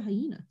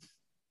hyena,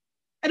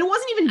 and it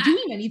wasn't even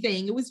doing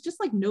anything. It was just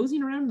like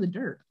nosing around in the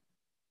dirt.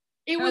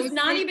 It was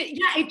not even,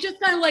 it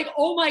just kind of like,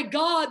 oh my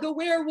God, the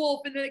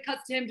werewolf. And then it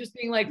cuts to him just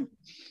being like,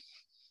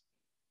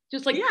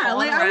 just like, yeah,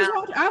 like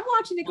I'm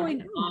watching it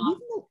going,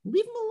 oh,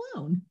 leave him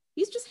alone.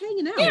 He's just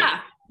hanging out.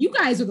 Yeah. You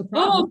guys are the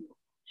problem.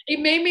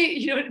 It made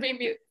me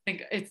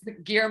think it's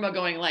Guillermo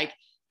going like,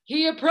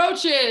 he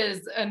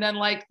approaches, and then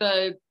like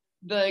the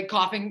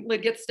coughing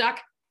lid gets stuck.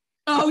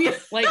 Oh yeah.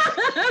 Like,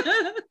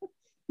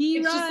 he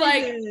rises. Just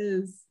like,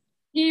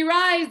 he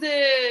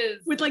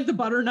rises. With like the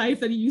butter knife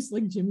that he used to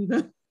like jimmy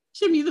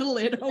the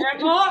lid over.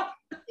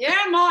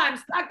 Yeah, Ma, I'm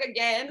stuck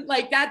again.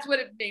 Like that's what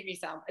it made me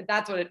sound.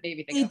 That's what it made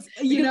me think. It's,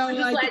 you know,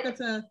 I think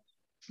that's a.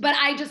 But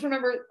I just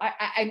remember,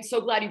 I'm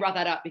so glad you brought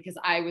that up, because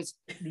I was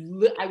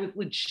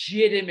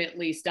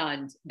legitimately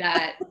stunned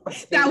that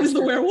that was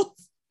the werewolf.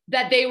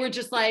 That they were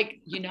just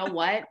like, you know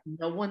what?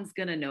 No one's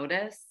gonna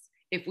notice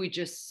if we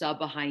just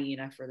sub a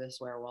hyena for this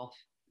werewolf.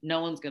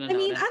 No one's gonna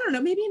notice. I mean, I don't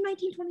know. Maybe in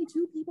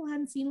 1922, people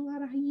hadn't seen a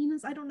lot of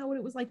hyenas. I don't know what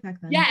it was like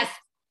back then. Yes.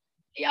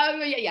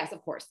 Yes,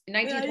 of course. In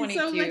 1922.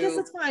 So I guess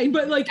that's fine.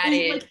 But like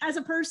as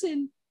a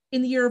person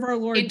in the year of our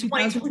Lord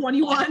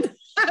 2021,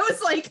 I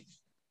was like,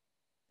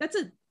 that's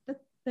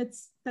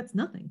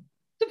nothing.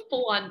 It's a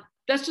full on.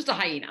 That's just a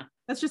hyena.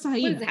 That's just a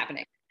hyena. What is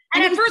happening?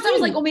 And at first I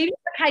was like, well, maybe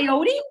it's a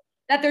coyote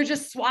that they're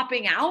just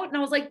swapping out. And I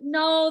was like,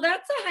 no,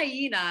 that's a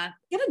hyena.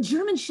 Get a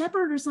German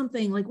Shepherd or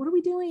something. Like, what are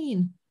we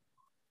doing?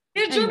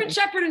 Get a German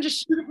Shepherd and just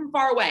shoot it from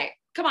far away.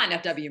 Come on,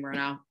 FW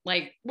Murnau.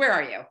 Like, where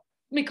are you? Let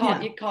me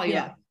call you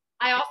up.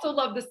 I also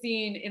love the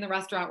scene in the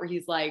restaurant where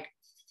he's like,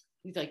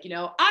 he's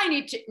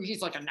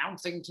like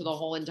announcing to the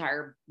whole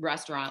entire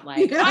restaurant,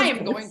 like, I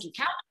am going to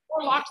count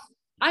Orlocks.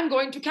 I'm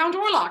going to count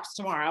Orlocks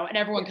tomorrow. And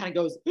everyone kind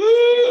of goes,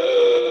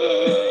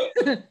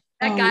 that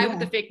guy with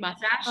the fake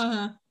mustache.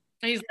 And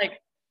he's like,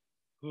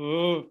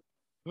 and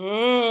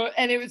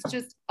it was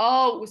just,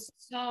 it was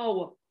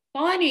so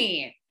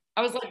funny.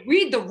 I was like,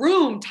 read the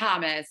room,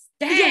 Thomas.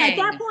 Dang. Yeah,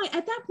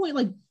 at that point,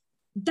 like,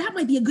 that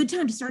might be a good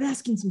time to start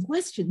asking some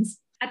questions.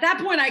 At that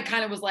point, I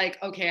kind of was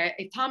like, okay,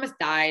 if Thomas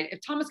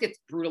gets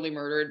brutally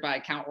murdered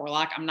by Count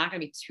Orlok, I'm not going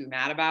to be too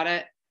mad about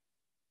it.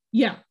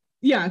 Yeah.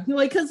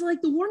 Like, because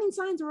like the warning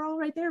signs are all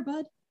right there,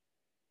 bud.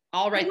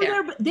 All right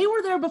there. They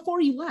were there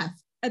before you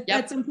left.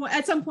 At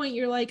some point,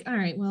 you're like, all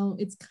right, well,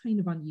 it's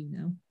kind of on you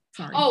now.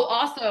 Sorry. Oh,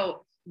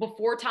 also,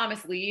 before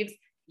Thomas leaves,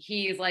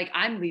 he's like,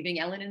 I'm leaving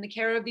Ellen in the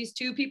care of these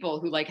two people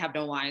who like have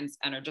no lines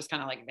and are just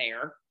kind of like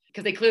there.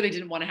 Because they clearly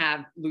didn't want to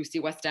have Lucy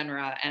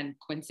Westenra and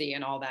Quincy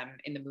and all them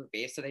in the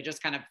movie. So they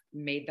just kind of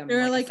made them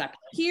like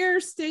here,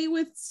 stay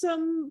with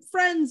some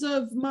friends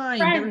of mine.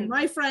 They're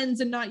my friends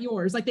and not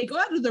yours. Like they go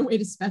out of their way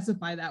to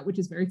specify that, which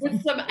is very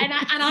funny. And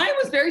I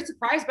was very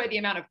surprised by the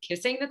amount of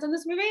kissing that's in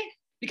this movie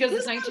because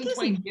it's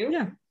 1922.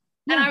 Yeah.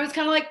 And I was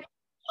kind of like,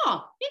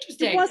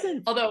 interesting.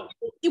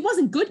 It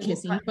wasn't good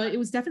kissing, but it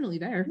was definitely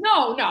there.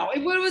 No,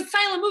 it was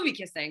silent movie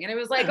kissing. And it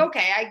was like,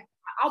 okay,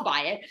 I'll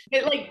buy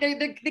it. Like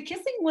the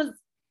kissing was,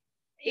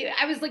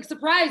 I was like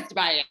surprised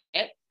by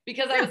it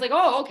because I was like,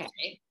 oh,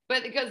 okay.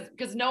 But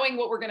because knowing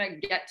what we're going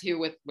to get to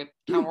with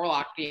Count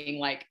Orlok being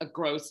like a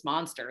gross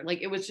monster,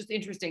 like it was just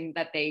interesting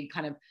that they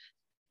kind of,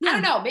 I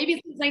don't know, maybe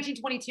since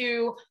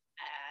 1922,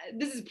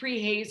 this is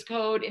pre-Hays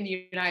Code in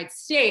the United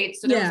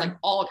States. So there was like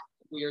all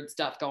weird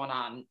stuff going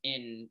on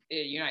in the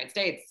United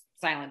States,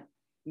 silent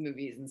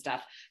movies and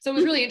stuff. So it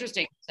was really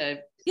interesting to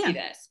see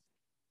this.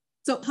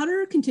 So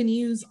Hutter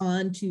continues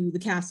on to the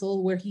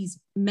castle where he's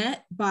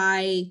met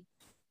by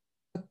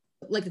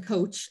like a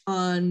coach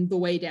on the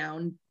way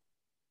down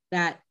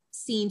that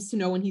seems to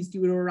know when he's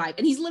due to arrive.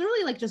 And he's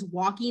literally like just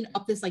walking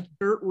up this like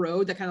dirt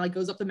road that kind of like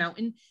goes up the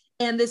mountain.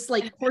 And this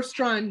like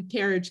horse-drawn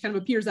carriage kind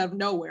of appears out of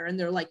nowhere. And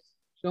they're like,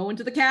 go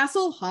into the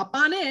castle, hop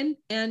on in.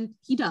 And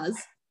he does.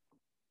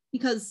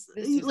 Because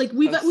like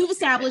we've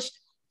established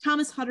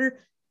Thomas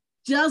Hutter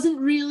doesn't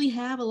really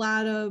have a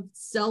lot of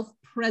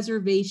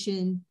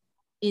self-preservation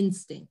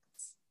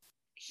instincts.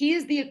 He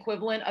is the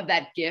equivalent of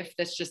that GIF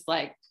that's just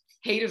like,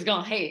 haters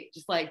gonna hate,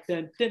 just like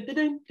dun, dun, dun,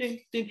 dun, dun,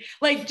 dun.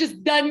 Like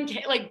just done,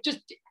 like just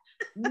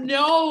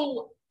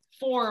no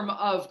form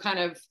of kind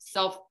of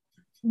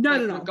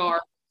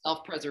regard,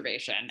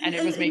 self-preservation, and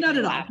it was making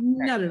me laugh.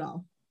 Not at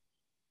all.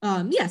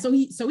 So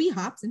he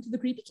hops into the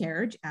creepy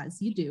carriage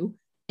as you do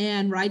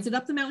and rides it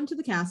up the mountain to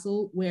the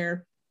castle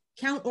where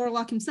Count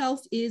Orlok himself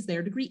is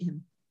there to greet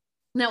him.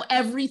 Now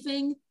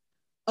everything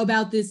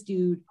about this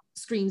dude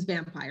screams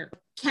vampire.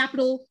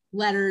 Capital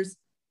letters,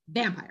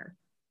 vampire.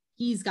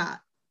 He's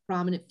got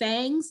prominent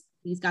fangs.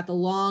 He's got the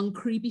long,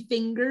 creepy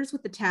fingers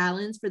with the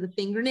talons for the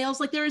fingernails.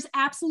 Like there is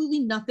absolutely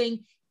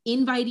nothing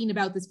inviting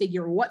about this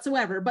figure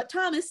whatsoever. But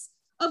Thomas,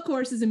 of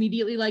course, is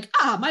immediately like,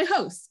 my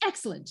host,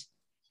 excellent.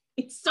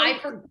 I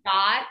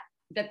forgot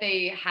that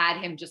they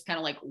had him just kind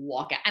of like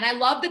walk out. And I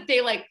love that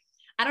they like,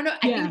 I don't know,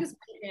 I think this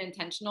might have been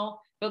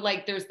intentional, but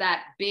like there's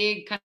that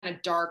big kind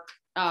of dark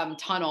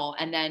tunnel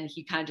and then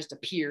he kind of just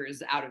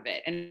appears out of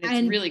it and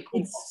it's really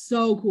cool. It's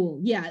so cool.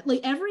 Yeah,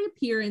 like every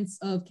appearance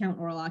of Count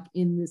Orlok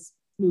in this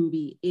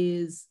movie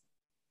is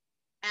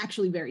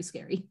actually very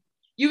scary.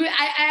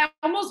 I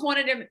almost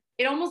wanted him,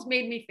 it almost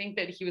made me think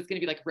that he was going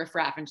to be like riff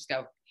raff and just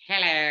go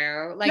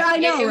hello, like I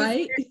know,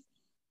 right?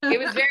 It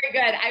was very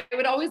good. I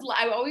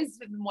always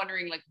been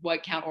wondering like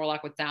what Count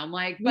Orlok would sound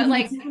like, but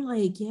like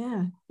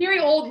Gary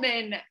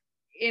Oldman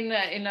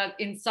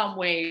in some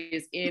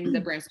ways in the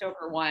Bram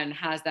Stoker one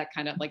has that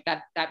kind of like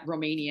that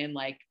Romanian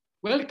like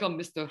welcome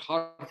Mr.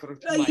 Harker.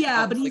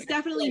 But he's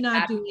definitely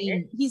not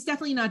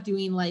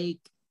doing like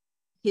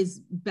his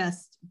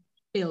best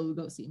Bela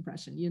Lugosi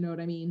impression. You know what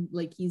I mean?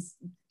 Like he's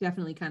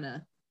definitely kind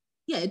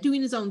of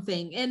doing his own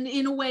thing and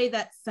in a way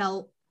that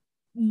felt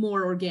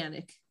more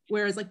organic.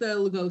 Whereas like the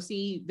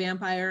Lugosi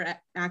vampire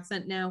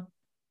accent now,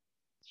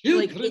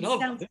 like it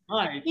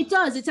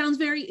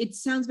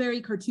sounds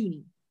very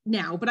cartoony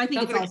now, but I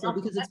think it's also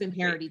because it's been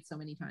parodied so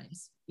many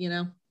times, you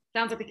know?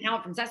 Sounds like the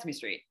Count from Sesame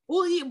Street.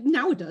 Well,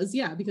 now it does,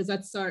 because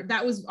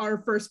that was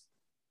our first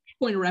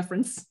point of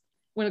reference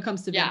when it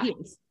comes to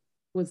vampires,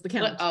 was the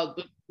Count.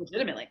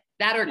 Legitimately.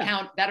 That or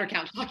Count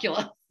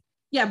Chocula.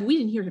 Yeah, but we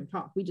didn't hear him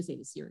talk. We just ate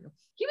his cereal.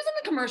 He was in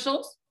the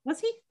commercials. Was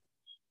he?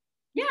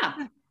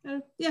 Yeah.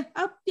 Yeah,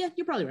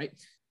 you're probably right.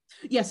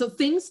 Yeah, so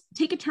things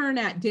take a turn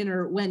at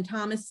dinner when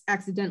Thomas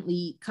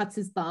accidentally cuts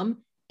his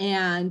thumb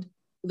and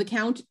the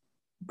Count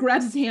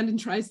grabs his hand and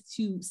tries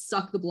to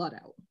suck the blood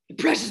out. The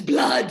precious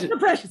blood. The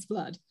precious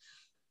blood.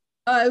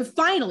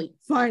 Finally,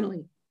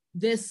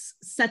 this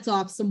sets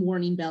off some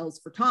warning bells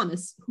for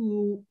Thomas,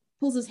 who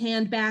pulls his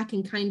hand back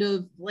and kind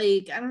of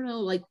like, I don't know,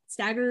 like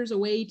staggers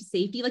away to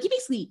safety. Like he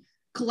basically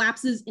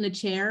collapses in a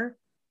chair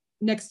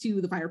next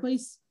to the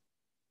fireplace.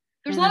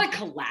 There's a lot of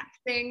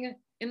collapsing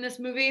in this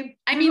movie.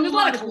 I mean, there's a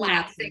lot of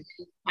collapsing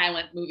in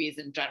violent movies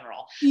in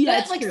general.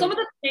 Yeah, but like true. Some of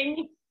the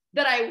things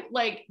that I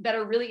like that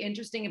are really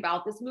interesting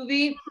about this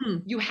movie,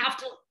 you have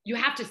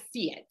to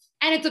see it.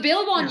 And it's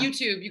available on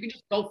YouTube. You can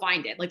just go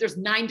find it. Like there's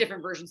 9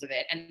 different versions of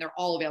it and they're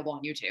all available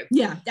on YouTube.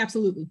 Yeah,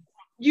 absolutely.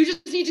 You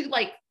just need to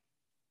like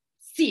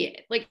see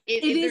it. Like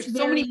there's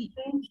so many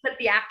things that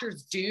the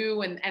actors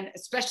do and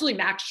especially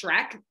Max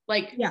Schreck.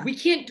 Like we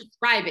can't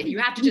describe it. You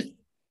have to just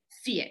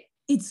see it.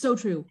 It's so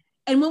true.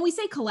 And when we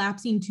say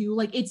collapsing too,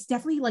 like it's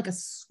definitely like a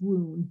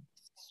swoon.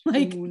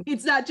 Like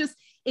it's not just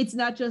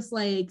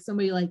like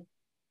somebody like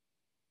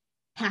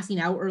passing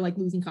out or like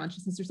losing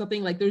consciousness or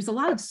something. Like there's a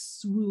lot of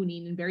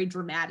swooning and very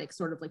dramatic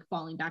sort of like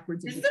falling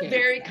backwards. This is a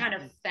very kind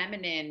of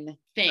feminine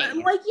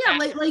thing. Like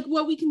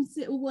what we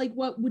consider, like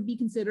what would be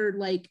considered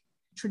like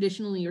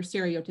traditionally or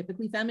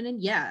stereotypically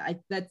feminine. Yeah,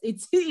 it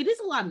is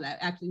a lot of that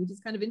actually, which is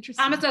kind of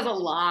interesting. Thomas does a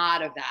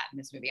lot of that in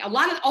this movie. A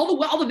lot of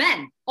all the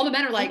men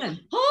are like,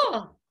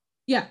 oh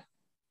yeah,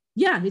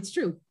 it's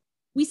true.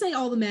 We say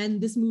all the men.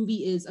 This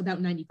movie is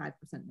about 95%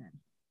 men.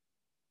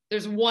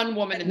 There's one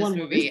woman in this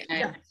movie,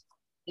 and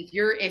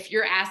if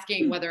you're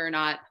asking whether or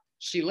not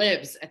she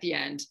lives at the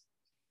end,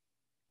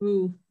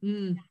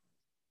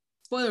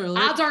 spoiler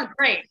alert. Odds aren't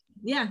great.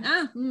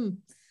 Yeah,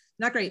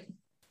 not great.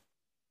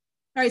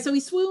 All right, so he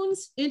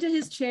swoons into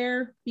his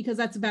chair because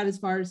that's about as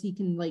far as he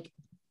can like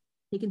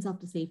take himself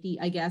to safety,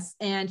 I guess.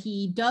 And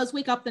he does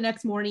wake up the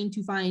next morning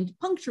to find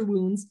puncture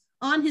wounds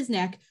on his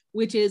neck,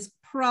 which is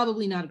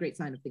probably not a great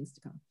sign of things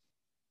to come.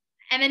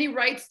 And then he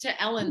writes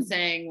to Ellen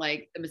saying,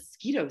 like, the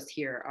mosquitoes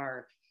here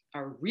are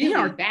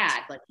really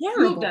bad. Like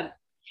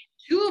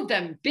two of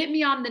them bit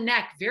me on the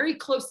neck very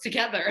close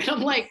together. And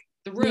I'm like,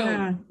 the room.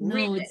 Yeah,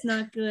 no, it's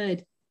not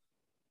good.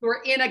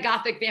 We're in a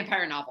gothic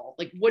vampire novel.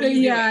 Like, what are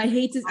you doing? I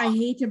hate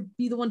to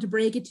be the one to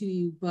break it to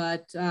you,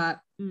 but Keanu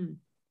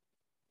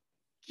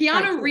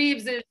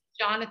Reeves'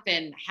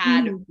 Jonathan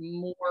had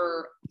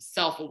more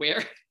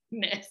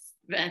self-awareness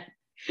than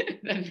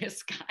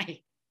this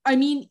guy. I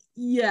mean,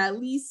 yeah, at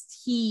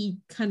least he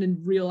kind of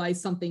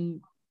realized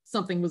something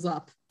was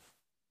up.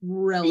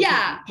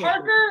 Yeah,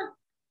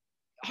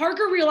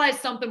 Harker realized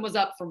something was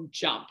up from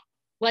jump.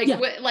 Like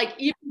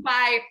even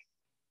by,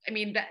 I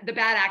mean, the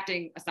bad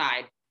acting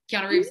aside,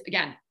 Keanu Reeves,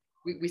 again,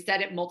 we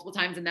said it multiple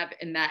times in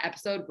that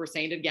episode. We're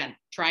saying it again,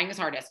 trying his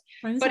hardest.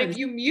 If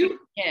you mute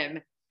him,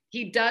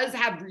 he does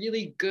have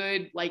really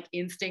good like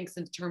instincts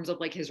in terms of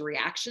like his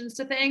reactions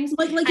to things.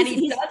 Like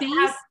his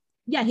face.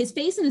 His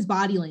face and his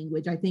body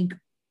language, I think,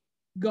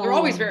 they're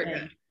always very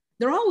good.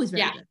 They're always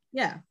very good.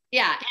 Yeah.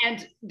 Yeah.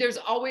 And there's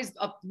always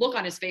a look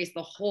on his face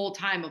the whole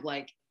time of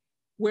like,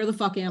 where the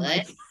fuck am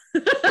I?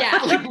 Yeah.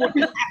 Like, what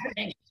is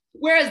happening?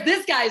 Whereas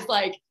this guy's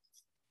like,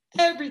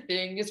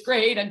 everything is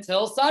great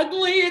until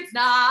suddenly it's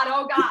not.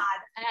 Oh God.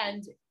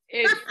 And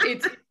it's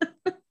it's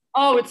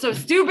so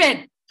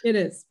stupid. It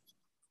is.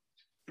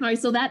 All right.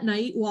 So that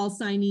night, while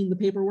signing the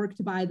paperwork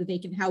to buy the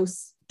vacant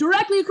house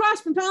directly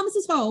across from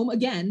Thomas's home,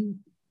 again,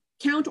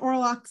 Count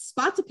Orlok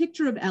spots a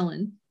picture of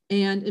Ellen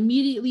and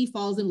immediately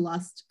falls in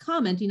lust,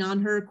 commenting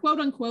on her quote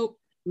unquote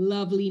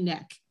lovely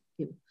neck.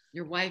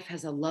 Your wife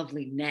has a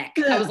lovely neck.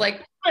 I was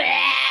like,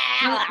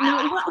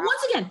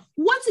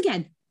 once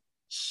again,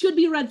 should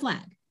be a red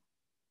flag.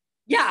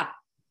 Yeah.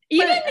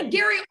 Even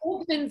Gary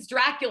Oldman's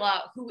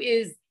Dracula, who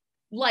is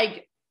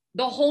like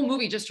the whole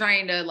movie just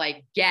trying to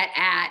like get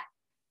at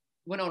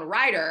Winona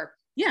Ryder.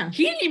 Yeah.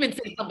 He didn't even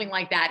say something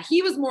like that.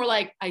 He was more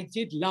like, I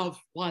did love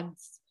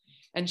once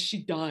and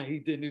she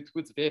died and it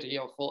was very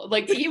awful.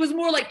 Like he was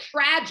more like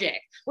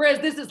tragic. Whereas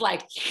this is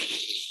like,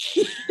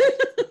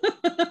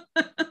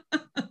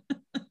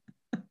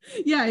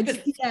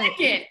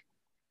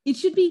 it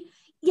should be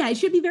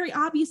very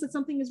obvious that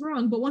something is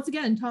wrong. But once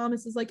again,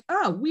 Thomas is like,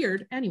 oh,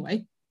 weird.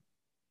 Anyway.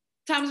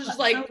 Thomas is just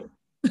like,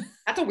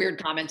 that's a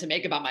weird comment to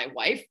make about my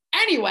wife.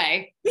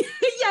 Anyway.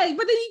 Yeah,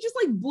 but then he just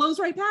like blows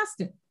right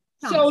past it.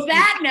 Thomas. So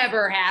that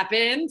never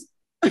happened.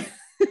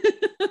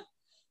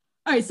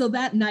 All right, so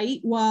that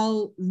night,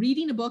 while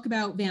reading a book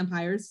about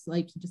vampires,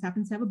 like he just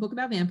happens to have a book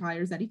about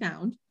vampires that he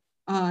found,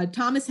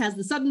 Thomas has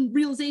the sudden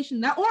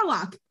realization that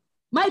Orlok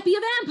might be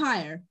a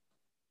vampire.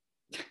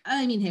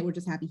 I mean, hey, we're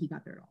just happy he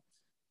got there at all.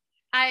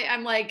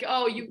 I'm like,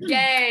 oh, you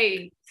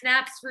gay.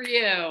 Snaps for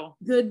you.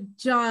 Good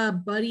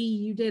job, buddy.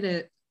 You did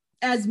it.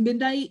 As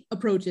midnight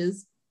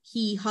approaches,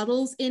 he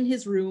huddles in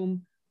his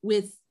room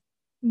with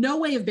no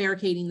way of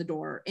barricading the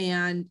door.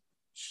 And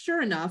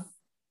sure enough,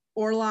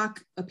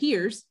 Orlok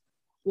appears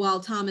while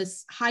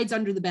Thomas hides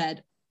under the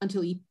bed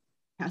until he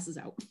passes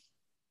out.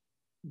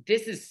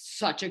 this is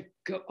such a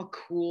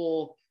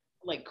cool,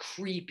 like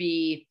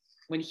creepy,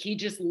 when he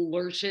just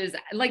lurches,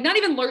 like not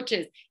even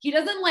lurches. He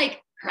doesn't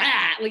like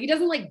he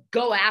doesn't like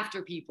go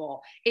after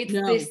people. It's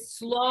this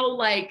slow,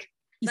 like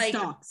he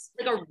stalks.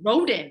 Like a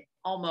rodent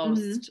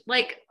almost,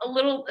 like a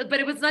little, but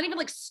it was not even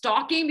like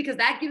stalking, because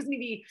that gives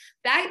me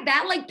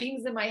that like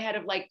pings in my head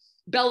of like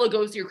Bela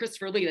Lugosi or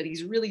Christopher Lee, that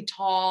he's really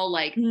tall,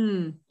 like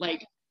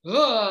like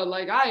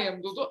I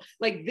am,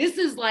 like this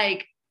is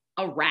like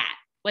a rat.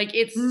 Like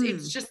it's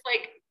just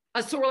like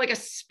a sort of like a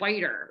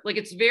spider. Like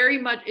it's very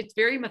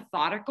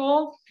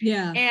methodical.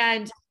 Yeah.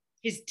 And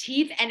his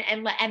teeth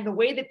and the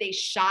way that they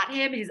shot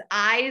him, his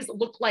eyes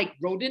look like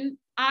rodent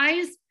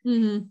eyes.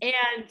 And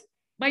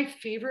my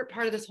favorite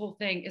part of this whole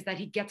thing is that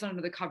he gets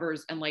under the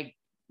covers and like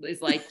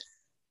is like,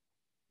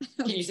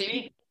 can you see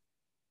me? Can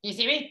you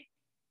see me?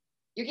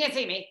 You can't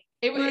see me.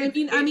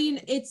 I mean,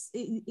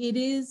 it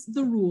is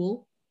the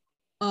rule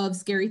of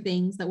Scary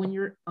Things that when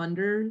you're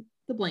under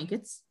the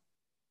blankets,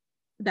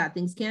 bad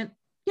things can't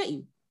get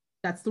you.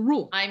 That's the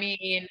rule. I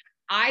mean,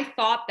 I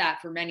thought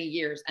that for many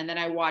years, and then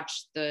I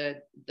watched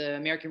the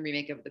American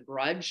remake of The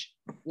Grudge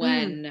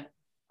when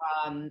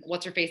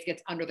what's her face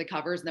gets under the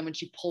covers, and then when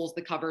she pulls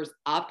the covers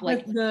up,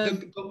 like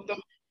the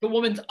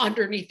woman's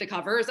underneath the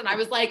covers, and I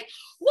was like,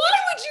 why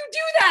would you do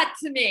that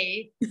to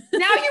me?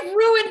 Now you've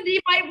ruined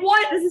my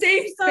one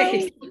safe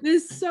space.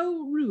 This is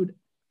so rude.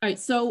 All right,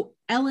 so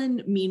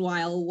Ellen,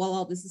 meanwhile, while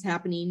all this is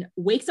happening,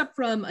 wakes up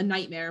from a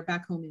nightmare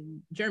back home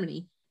in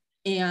Germany,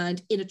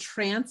 and in a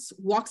trance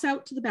walks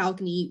out to the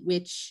balcony,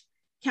 which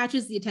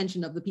catches the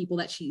attention of the people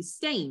that she's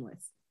staying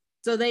with.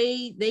 So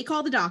they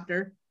call the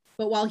doctor,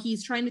 but while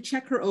he's trying to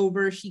check her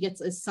over, she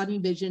gets a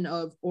sudden vision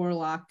of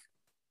Orlok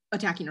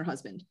attacking her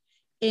husband.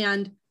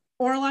 And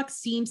Orlok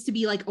seems to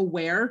be like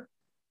aware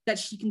that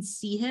she can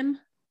see him,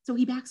 so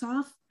he backs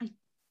off.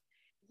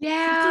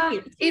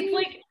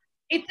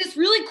 It's this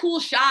really cool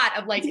shot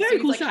of like, very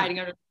cool shot.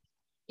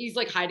 He's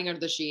like hiding under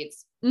the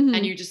sheets,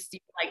 and you just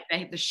see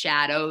like the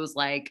shadows,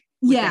 like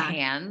with the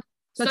hand.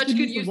 Such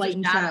good use of light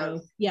and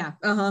shadow. Yeah.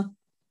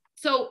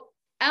 So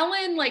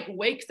Ellen like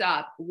wakes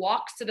up,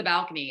 walks to the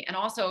balcony, and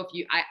also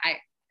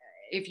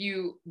if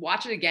you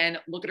watch it again,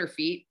 look at her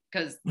feet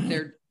because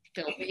they're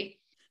filthy.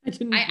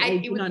 I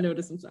did not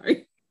notice. I'm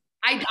sorry.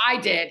 I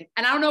did,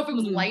 and I don't know if it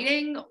was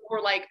lighting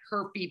or like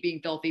her feet being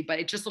filthy, but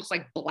it just looks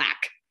like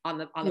black on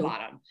the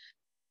bottom.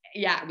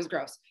 Yeah, it was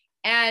gross.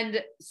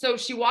 And so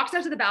she walks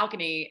out to the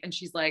balcony and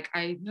she's like,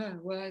 I know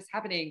what's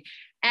happening.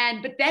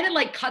 But then it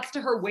like cuts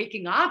to her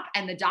waking up,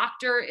 and the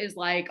doctor is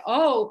like,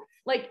 oh,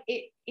 like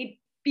it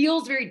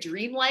feels very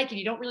dreamlike, and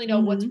you don't really know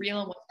what's real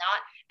and what's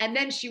not. And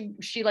then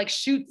she like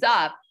shoots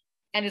up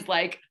and is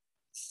like,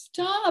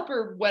 stop,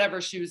 or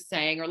whatever she was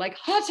saying, or like,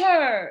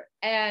 Hutter.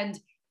 And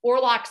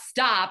Orlok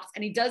stops,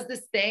 and he does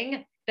this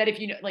thing that if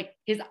you know, like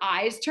his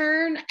eyes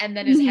turn and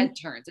then his head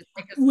turns. It's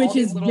like which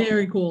is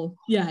very cool.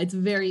 Yeah, it's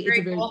very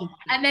cool. Cool.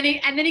 And then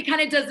he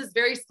kind of does this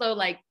very slow,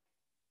 like,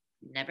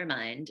 never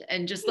mind,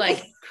 and just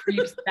like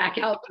creeps back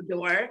out the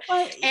door.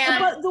 But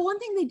the one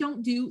thing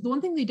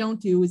they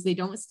don't do is they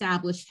don't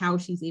establish how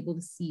she's able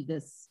to see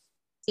this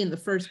in the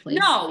first place.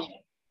 No.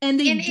 And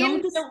they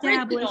don't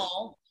establish.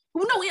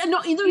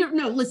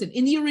 Listen,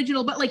 in the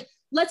original, but like,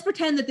 let's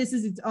pretend that this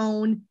is its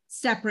own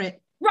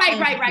separate.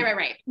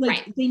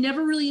 Right. They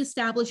never really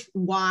establish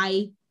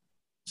why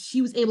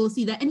she was able to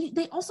see that. And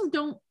they also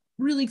don't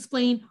really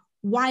explain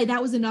why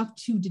that was enough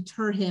to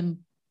deter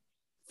him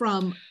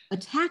from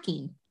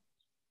attacking.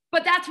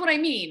 But that's what I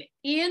mean.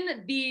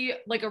 In the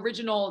like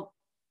original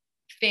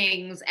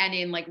things and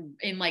in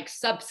like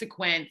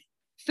subsequent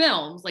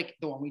films, like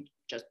the one we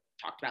just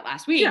talked about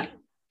last week,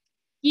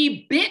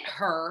 he bit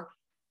her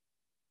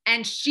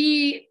and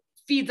she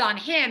feeds on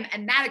him,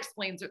 and that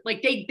explains it.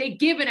 Like they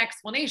give an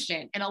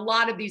explanation in a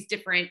lot of these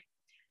different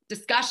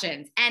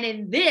discussions, and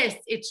in this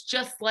it's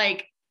just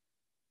like,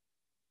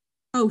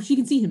 oh, she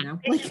can see him now.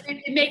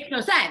 It makes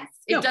no sense.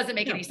 It doesn't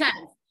make any sense.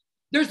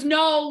 There's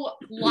no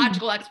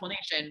logical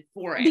explanation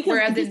for it,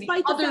 whereas in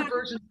the other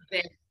versions of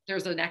it,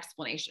 there's an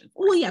explanation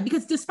for it.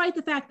 Because despite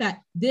the fact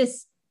that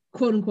this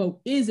quote unquote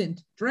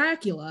isn't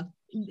Dracula,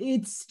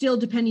 it's still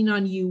depending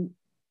on you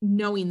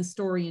knowing the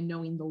story and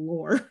knowing the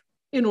lore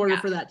in order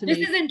for that to make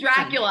sense. This isn't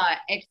Dracula,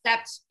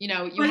 except,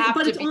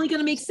 but it's only going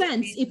to make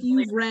sense if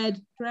you've read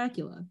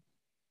Dracula.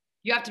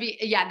 You have to be,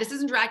 this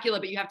isn't Dracula,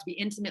 but you have to be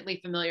intimately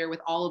familiar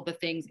with all of the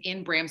things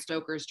in Bram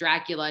Stoker's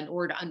Dracula in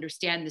order to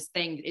understand this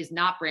thing is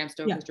not Bram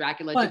Stoker's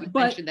Dracula.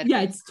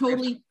 It's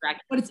totally,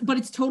 but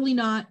it's totally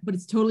not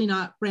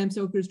Bram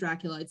Stoker's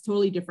Dracula. It's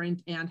totally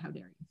different. And how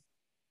dare you?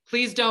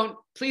 Please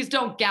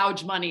don't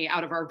gouge money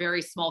out of our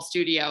very small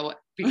studio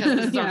because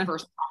this is our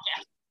first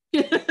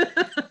project.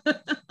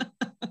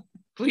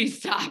 Please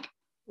stop.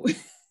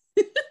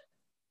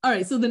 All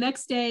right. So the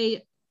next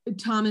day,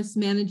 Thomas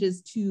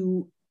manages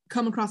to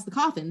come across the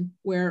coffin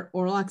where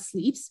Orlok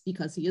sleeps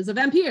because he is a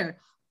vampire,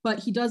 but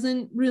he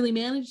doesn't really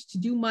manage to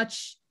do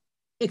much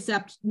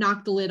except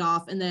knock the lid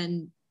off and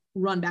then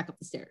run back up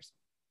the stairs.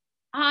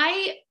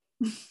 I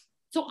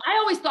So I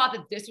always thought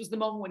that this was the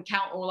moment when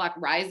Count Orlok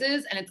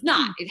rises, and it's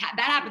not.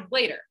 That happens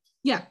later.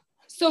 Yeah.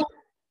 So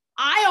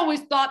I always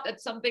thought that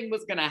something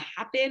was going to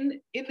happen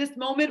in this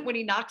moment when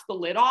he knocks the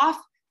lid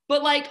off.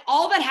 But like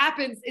all that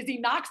happens is he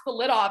knocks the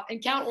lid off,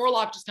 and Count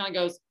Orlok just kind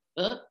of goes,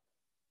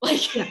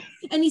 like, yeah.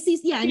 And he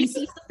sees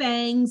the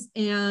fangs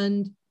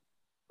and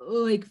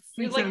like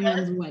freaks out and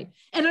runs away.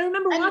 And I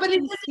remember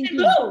watching this thinking,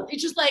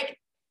 it's just like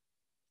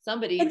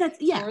somebody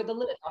tore the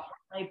lid off.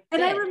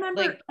 And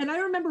I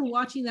remember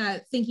watching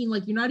that thinking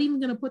like, you're not even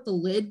going to put the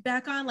lid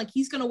back on. Like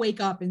he's going to wake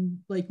up and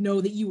like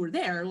know that you were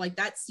there. Like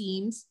that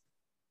seems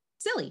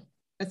silly.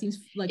 That seems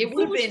like it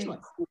would have been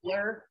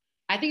cooler.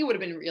 I think it would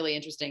have been really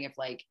interesting if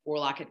like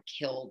Orlok had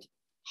killed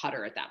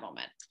Hutter at that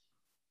moment.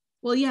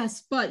 Well,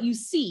 yes, but you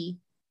see,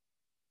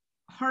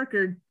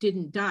 Harker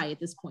didn't die at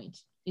this point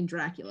in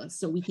Dracula,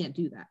 so we can't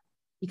do that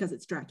because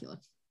it's Dracula.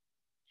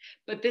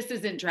 But this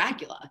isn't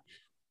Dracula.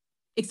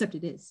 Except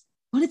it is.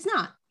 But it's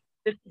not.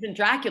 This isn't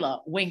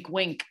Dracula. Wink,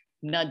 wink,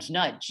 nudge,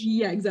 nudge.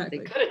 Yeah, exactly.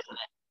 They could have done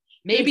it.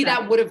 Maybe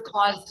that would have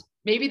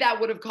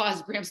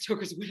caused Bram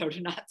Stoker's widow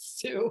to not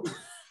sue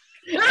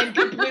and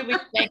completely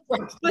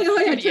bankrupt. Like, oh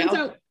yeah,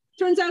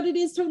 turns out it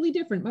is totally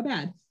different. My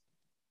bad.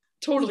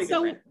 Totally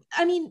different.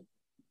 I mean,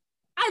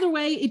 either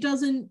way, it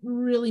doesn't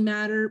really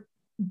matter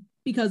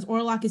because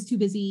Orlok is too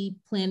busy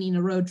planning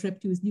a road trip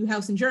to his new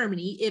house in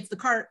Germany if the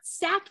cart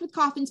stacked with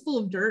coffins full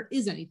of dirt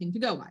is anything to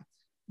go by.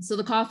 So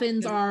the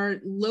coffins are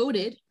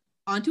loaded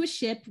onto a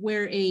ship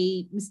where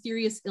a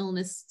mysterious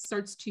illness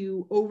starts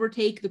to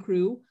overtake the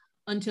crew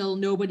until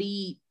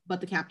nobody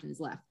but the captain is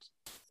left.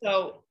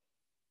 So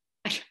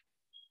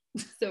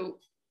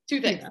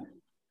two things.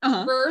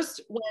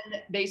 First, when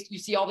you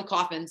see all the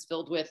coffins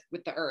filled with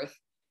the earth,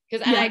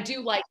 because I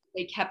do like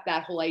they kept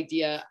that whole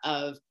idea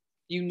of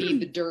you need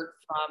the dirt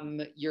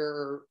from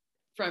your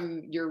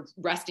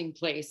resting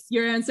place,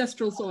 your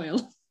ancestral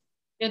soil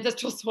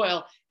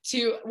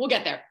we'll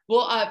get there.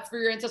 Well, for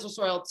your ancestral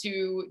soil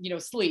to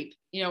sleep,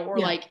 or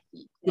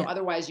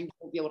otherwise you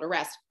won't be able to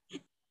rest.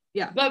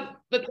 Yeah.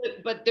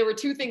 But there were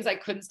two things I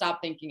couldn't stop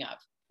thinking of.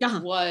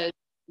 Was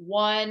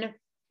one,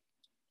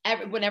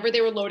 whenever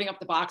they were loading up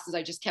the boxes,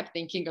 I just kept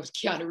thinking of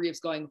Keanu Reeves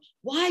going,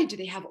 why do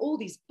they have all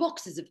these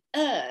boxes of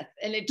earth?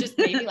 And it just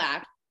made me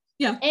laugh.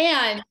 Yeah.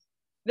 And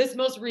this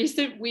most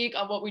recent week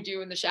on What We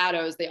Do in the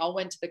Shadows, they all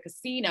went to the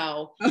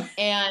casino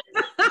and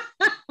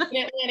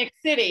in Atlantic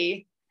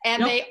City,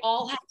 and they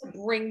all had to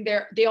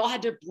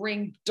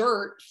bring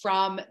dirt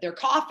from their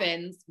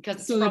coffins because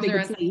it's from their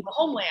ancestral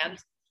homeland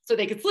so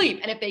they could sleep.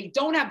 And if they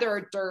don't have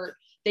their dirt,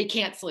 they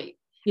can't sleep.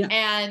 Yeah.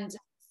 And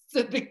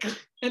so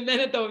and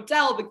then at the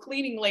hotel, the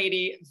cleaning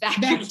lady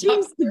vacuums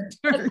up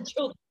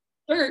the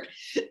dirt,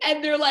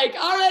 and they're like,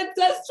 "Our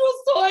ancestral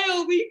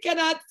soil, we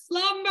cannot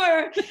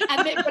slumber."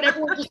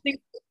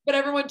 But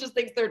everyone just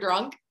thinks they're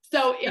drunk.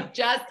 So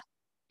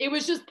it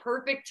was just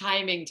perfect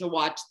timing to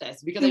watch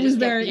this because it was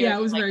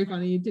very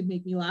funny. It did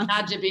make me laugh.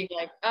 Nadja being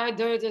like, "Our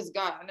dirt is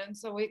gone, and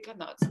so we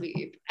cannot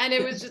sleep," and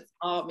it was just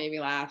it made me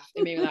laugh.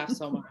 It made me laugh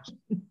so much.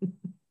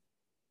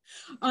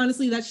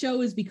 Honestly, that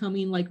show is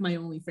becoming like my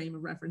only frame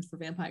of reference for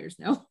vampires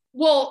now.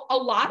 Well, a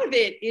lot of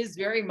it is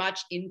very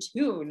much in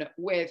tune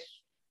with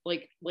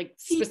like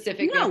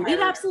specific. No, it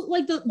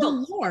absolutely like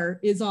the lore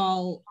is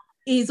all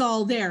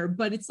there,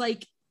 but it's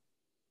like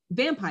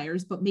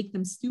vampires, but make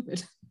them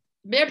stupid.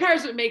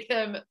 Vampires would make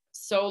them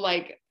so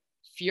like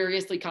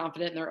furiously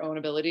confident in their own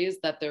abilities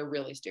that they're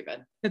really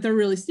stupid.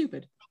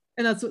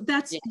 And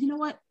that's you know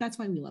what? That's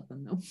why we love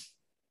them though.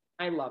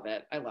 I love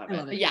it.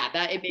 But yeah,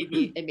 it made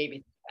me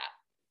think that.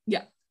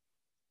 Yeah.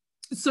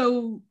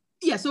 So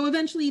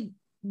eventually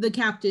the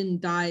captain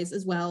dies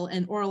as well,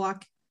 and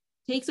Orlok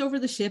takes over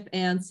the ship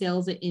and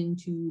sails it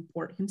into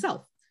port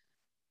himself.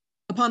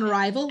 Upon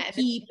arrival,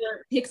 he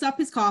picks up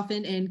his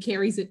coffin and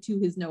carries it to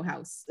his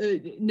house.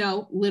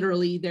 No,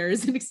 literally,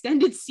 there's an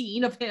extended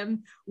scene of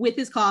him with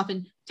his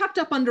coffin tucked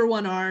up under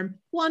one arm,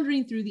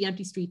 wandering through the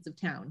empty streets of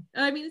town.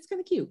 I mean, it's kind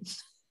of cute.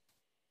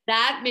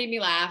 That made me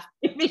laugh.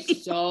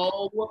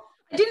 So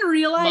I didn't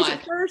realize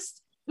at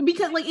first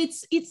because like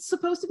it's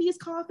supposed to be his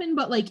coffin,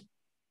 but like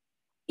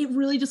it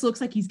really just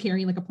looks like he's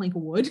carrying like a plank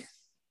of wood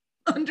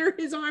under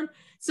his arm.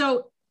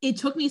 So it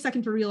took me a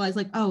second to realize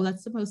like, oh,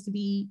 that's supposed to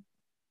be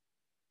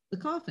the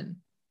coffin.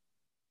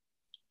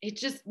 It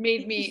just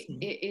made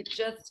me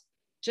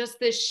just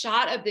this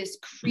shot of this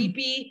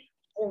creepy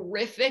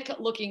horrific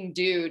looking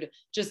dude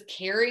just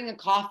carrying a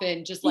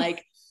coffin, just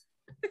like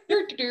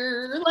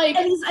like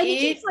and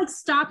he's like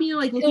stopping and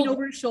like looking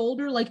over his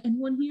shoulder, like,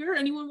 anyone here,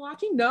 anyone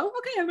watching? No,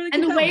 okay, I'm gonna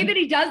and the way that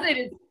he does it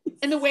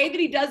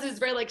is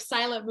very like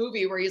silent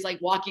movie where he's like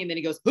walking and then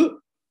he goes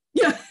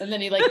yeah, and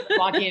then he like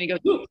walking and he goes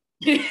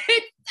it's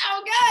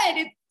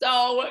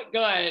so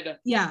good.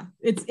 Yeah,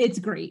 it's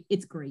great.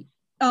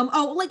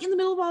 Like in the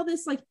middle of all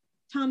this, like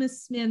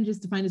Thomas manages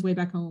to find his way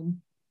back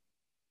home.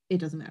 It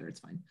doesn't matter, it's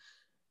fine.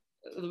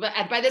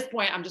 But by this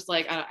point, I'm just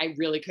like, I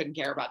really couldn't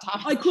care about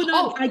Thomas. I could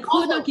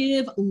not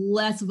give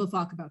less of a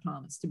fuck about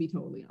Thomas, to be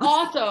totally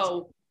honest.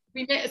 Also,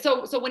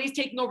 so when he's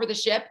taking over the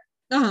ship,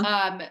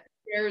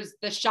 there's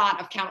the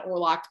shot of Count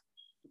Orlok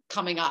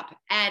coming up,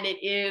 and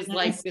it is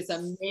like this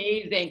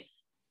amazing.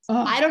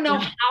 I don't know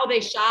how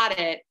they shot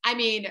it. I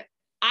mean,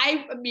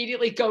 I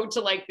immediately go to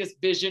like this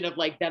vision of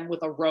like them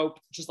with a rope,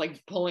 just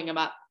like pulling them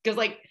up. Cause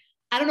like,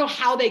 I don't know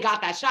how they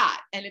got that shot.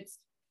 And it's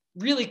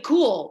really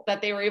cool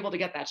that they were able to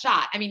get that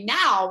shot. I mean,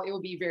 now it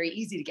would be very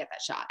easy to get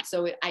that shot.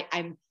 So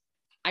I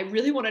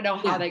really want to know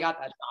how they got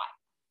that shot.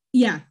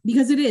 Yeah,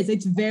 because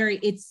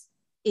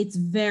it's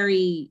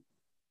very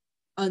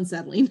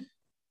unsettling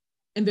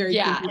and very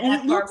creepy.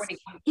 And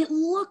it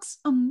looks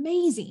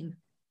amazing.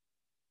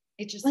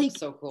 It just looks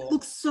so cool. It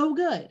looks so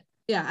good.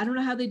 Yeah, I don't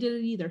know how they did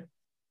it either.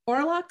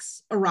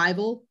 Orlok's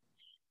arrival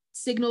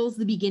signals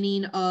the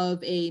beginning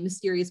of a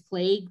mysterious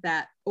plague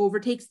that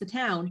overtakes the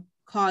town,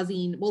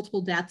 causing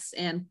multiple deaths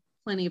and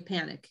plenty of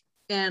panic.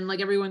 And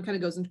like everyone kind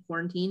of goes into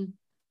quarantine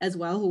as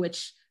well,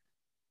 which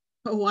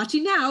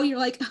watching now, you're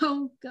like,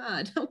 oh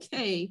God,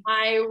 okay.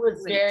 I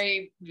was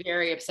very,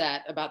 very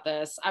upset about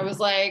this. I was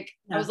like,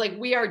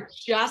 we are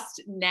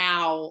just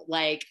now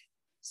like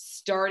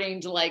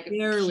starting to like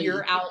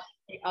peer out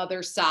the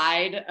other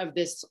side of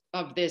this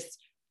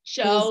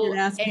show.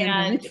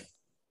 And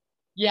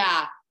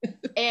yeah.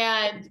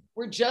 And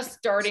we're just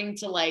starting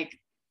to like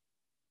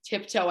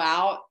tiptoe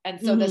out.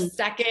 And so the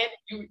second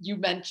you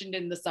mentioned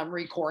in the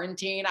summary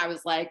quarantine, I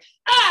was like,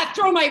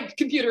 throw my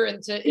computer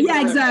into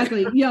yeah,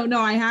 exactly. No,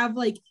 I have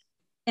like,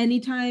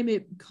 anytime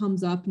it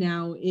comes up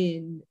now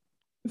in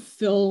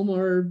film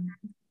or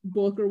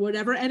book or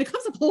whatever, and it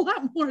comes up a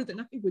lot more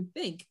than I would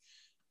think.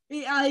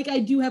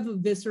 I do have a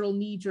visceral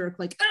knee-jerk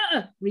like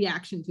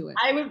reaction to it.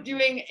 I was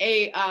doing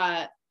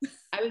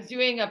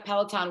a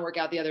Peloton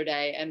workout the other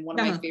day, and one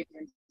of my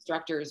favorite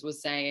instructors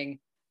was saying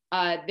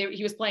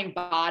he was playing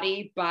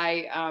Body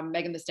by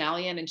Megan Thee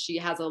Stallion, and she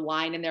has a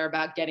line in there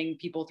about getting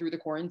people through the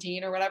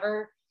quarantine or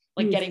whatever,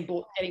 like getting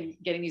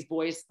these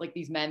boys, like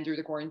these men, through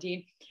the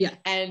quarantine. Yeah.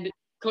 And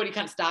Cody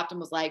kind of stopped and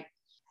was like,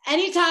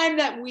 anytime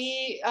that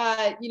we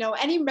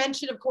any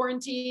mention of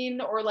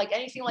quarantine or like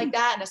anything like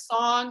that in a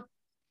song,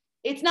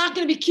 it's not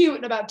going to be cute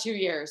in about 2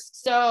 years.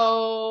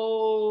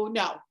 So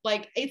no,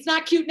 like it's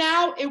not cute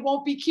now. It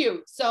won't be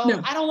cute.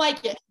 So I don't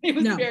like it. It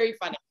was very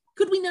funny.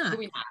 Could we not?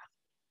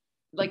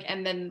 Like,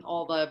 and then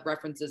all the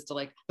references to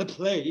like the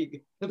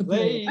plague.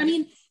 I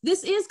mean,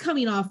 this is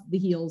coming off the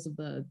heels of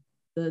the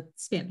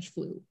Spanish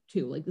flu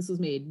too. Like this was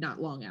made not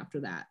long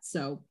after that.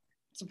 So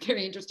it's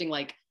very interesting.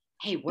 Like,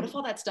 hey, what if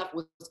all that stuff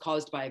was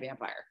caused by a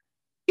vampire?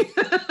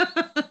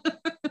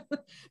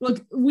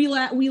 Look, we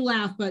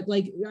laugh, but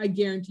like I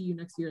guarantee you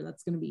next year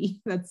that's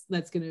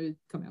gonna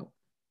come out.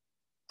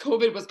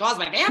 COVID was caused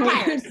by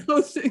vampires.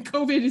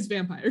 COVID is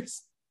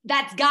vampires.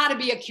 That's got to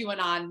be a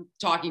QAnon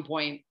talking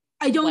point.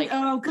 I don't.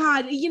 Oh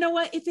God, you know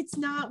what? If it's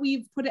not,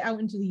 we've put it out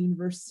into the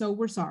universe. So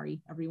we're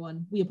sorry,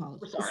 everyone. We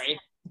apologize. We're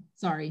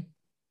sorry.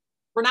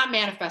 We're not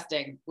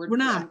manifesting. We're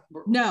not.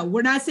 No,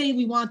 we're not saying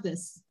we want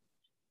this.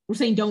 We're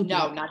saying don't.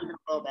 No, not even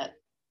a little bit.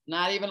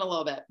 Not even a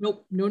little bit.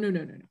 Nope. No.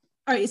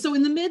 All right, so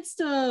in the midst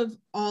of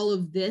all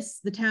of this,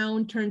 the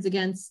town turns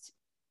against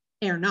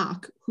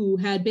Ernok, who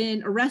had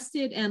been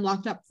arrested and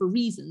locked up for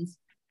reasons,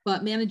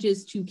 but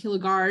manages to kill a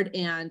guard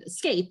and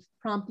escape,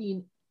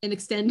 prompting an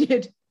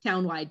extended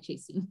town-wide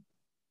chasing.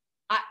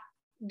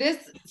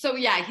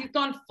 He's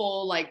gone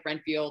full like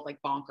Renfield, like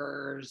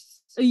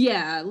bonkers.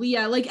 Yeah,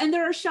 like, and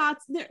there are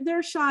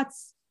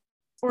shots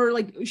or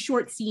like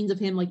short scenes of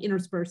him like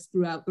interspersed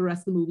throughout the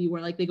rest of the movie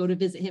where like they go to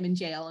visit him in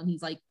jail and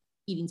he's like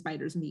eating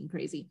spiders and being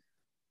crazy.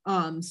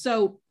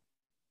 So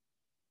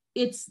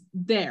it's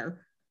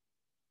there,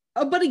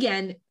 but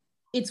again,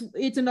 it's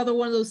another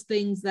one of those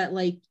things that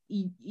like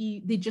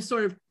they just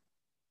sort of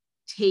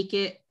take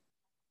it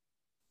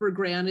for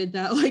granted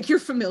that like you're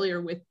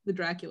familiar with the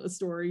Dracula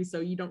story, so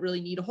you don't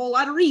really need a whole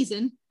lot of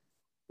reason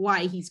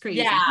why he's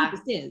crazy. Yeah, he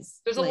just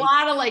is. There's like, a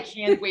lot of like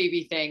hand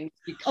wavy things.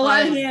 A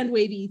lot of hand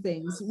wavy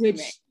things,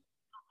 which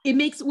it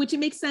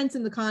makes sense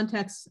in the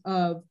context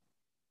of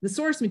the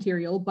source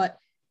material, but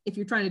if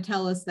you're trying to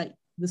tell us that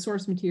the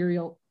source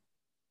material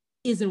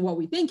isn't what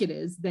we think it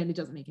is, then it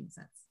doesn't make any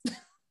sense.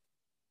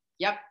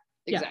 Yep,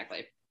 exactly.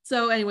 Yeah.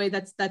 So anyway,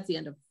 that's the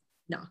end of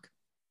Knock.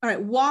 All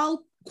right,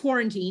 while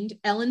quarantined,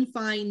 Ellen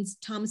finds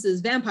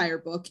Thomas's vampire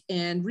book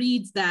and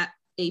reads that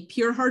a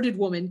pure-hearted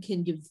woman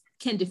can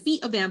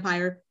defeat a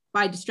vampire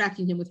by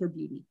distracting him with her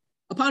beauty.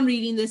 Upon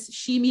reading this,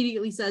 she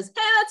immediately says,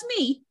 "Hey, that's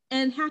me,"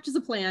 and hatches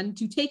a plan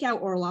to take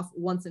out Orlok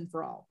once and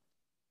for all.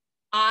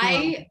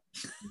 I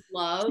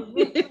love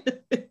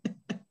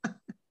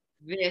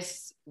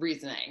this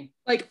reasoning.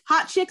 Like,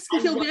 hot chicks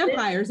can kill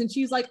vampires, and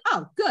she's like,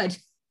 "Oh, good.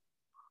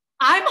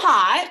 I'm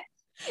hot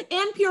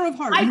and pure of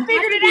heart. I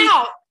figured it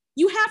out.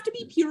 You have to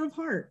be pure of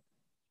heart.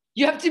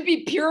 You have to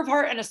be pure of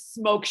heart and a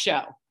smoke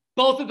show.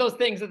 Both of those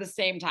things at the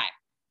same time.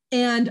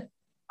 And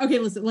okay,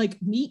 listen,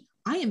 like me,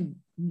 I am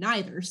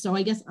neither. So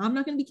I guess I'm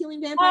not going to be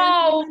killing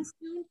vampires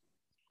soon.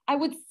 I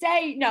would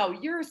say no.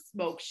 You're a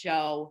smoke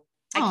show.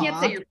 I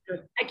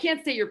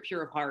can't say you're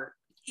pure of heart.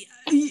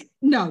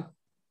 No,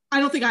 I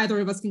don't think either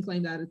of us can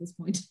claim that at this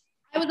point.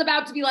 I was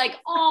about to be like,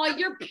 "Oh,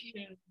 you're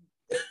pure."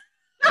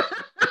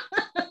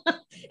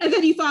 And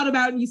then you thought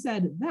about it and you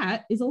said,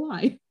 that is a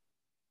lie.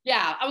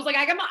 Yeah. I was like,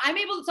 I'm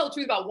able to tell the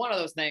truth about one of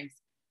those things.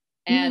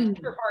 And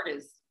Pure Heart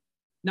is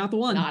not the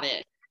one. Not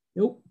it.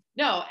 Nope.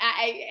 No,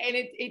 I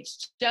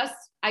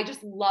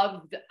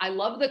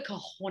love the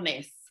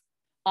cojones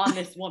on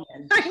this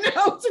woman. I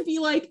know, to be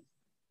like,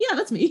 yeah,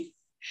 that's me.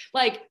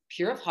 Like,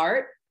 pure of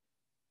heart,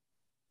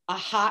 a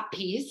hot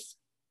piece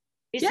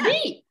is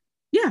me.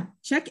 Yeah,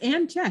 check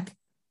and check.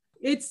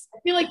 I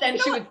feel like then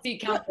she would see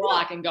Count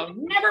Orlok and go,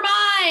 never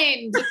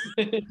mind.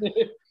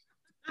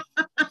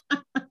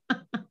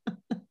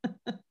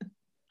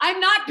 I'm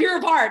not pure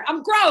of heart.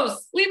 I'm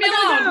gross. Leave me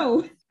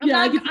alone.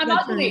 I'm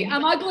ugly.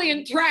 I'm ugly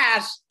and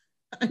trash.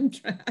 I'm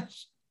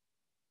trash.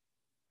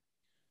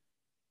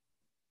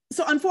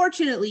 So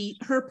unfortunately,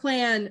 her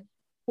plan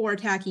for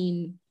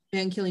attacking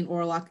and killing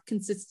Orlok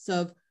consists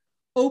of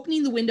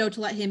opening the window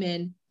to let him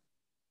in,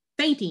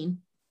 fainting,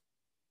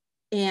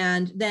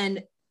 and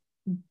then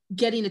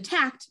getting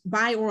attacked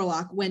by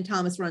Orlok when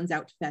Thomas runs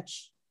out to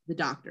fetch the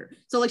doctor.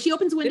 So like she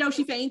opens the window,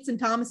 she faints, and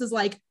Thomas is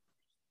like,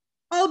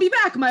 I'll be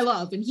back, my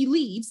love. And he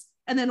leaves.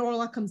 And then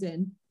Orlok comes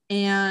in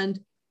and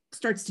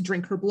starts to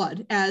drink her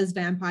blood, as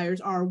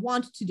vampires are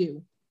wont to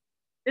do.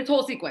 This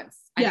whole sequence,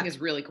 I think, is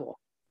really cool.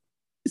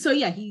 So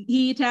yeah,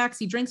 he attacks,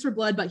 he drinks her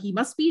blood, but he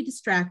must be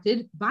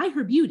distracted by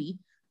her beauty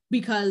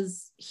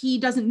because he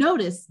doesn't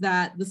notice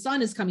that the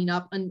sun is coming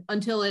up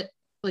until it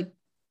like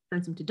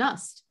turns him to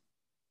dust.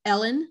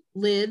 Ellen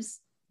lives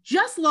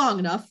just long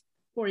enough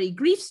for a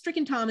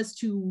grief-stricken Thomas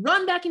to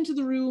run back into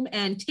the room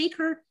and take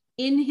her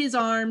in his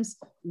arms,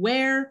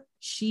 where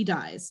she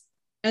dies.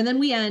 And then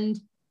we end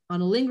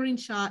on a lingering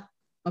shot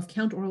of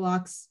Count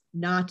Orlok's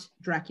not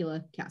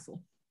Dracula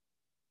castle.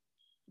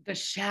 The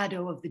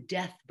shadow of the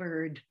death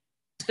bird.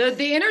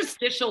 The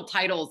interstitial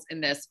titles in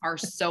this are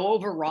so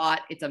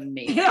overwrought. It's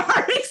amazing. They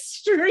are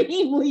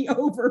extremely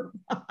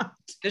overwrought.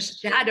 The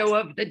shadow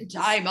of the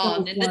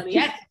diamond and the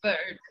death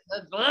bird,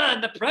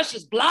 the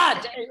precious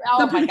blood.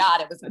 Oh my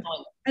God, it was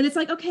annoying. And it's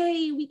like,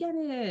 okay, we get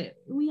it.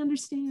 We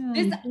understand.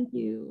 Thank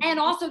you. And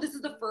also, this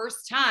is the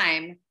first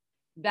time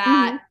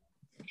that,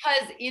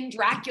 because in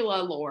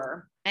Dracula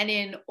lore and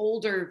in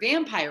older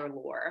vampire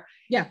lore,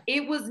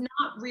 it was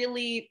not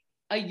really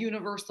a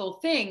universal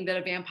thing that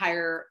a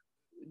vampire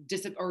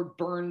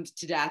burned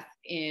to death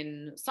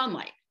in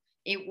sunlight.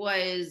 It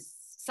was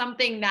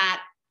something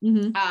that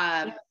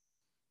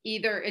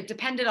either it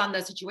depended on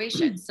the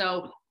situation.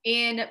 So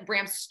in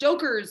Bram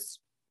Stoker's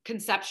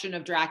conception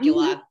of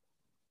Dracula,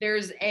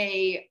 there's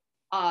an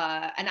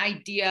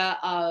idea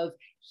of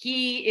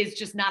he is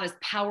just not as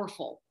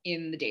powerful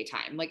in the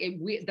daytime. Like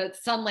the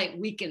sunlight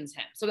weakens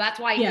him. So that's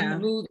why in the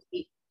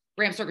movie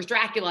Bram Stoker's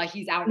Dracula,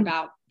 he's out and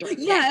about.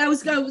 I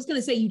was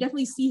gonna say, you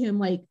definitely see him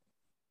like,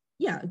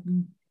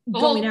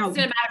 going out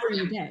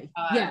during the day.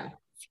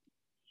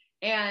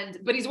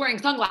 But he's wearing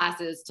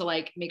sunglasses to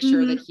like make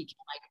sure that he can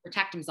like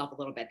protect himself a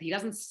little bit. He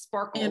doesn't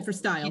sparkle. And for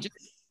style.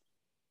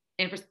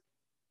 And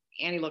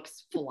he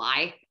looks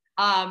fly.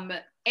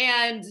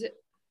 And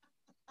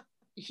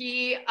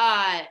he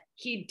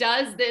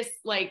does this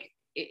like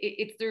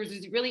there's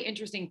these really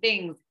interesting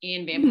things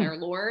in vampire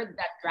lore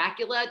that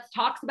Dracula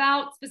talks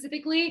about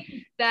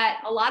specifically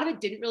that a lot of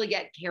it didn't really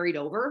get carried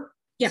over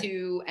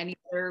to any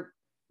other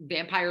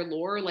vampire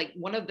lore. Like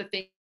one of the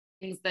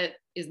things that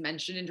is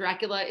mentioned in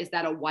Dracula is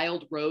that a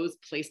wild rose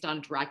placed on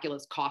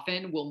Dracula's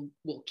coffin will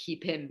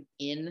keep him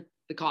in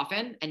the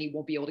coffin and he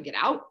won't be able to get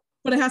out.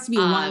 But it has to be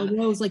a wild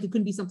rose, like it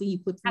couldn't be something he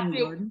puts in the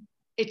garden.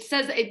 It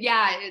says,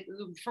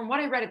 from what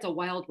I read, it's a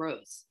wild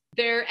rose.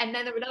 And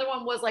then another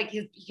one was like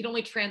he could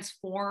only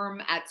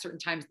transform at certain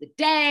times of the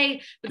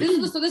day. But this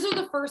was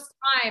the first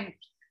time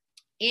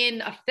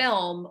in a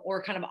film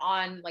or kind of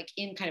on like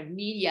in kind of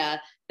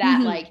media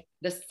that like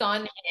the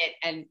sun hit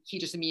and he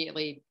just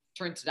immediately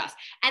turns to dust.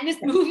 And this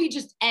movie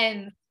just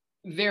ends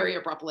very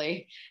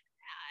abruptly.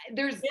 It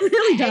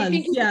really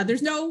does.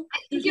 There's no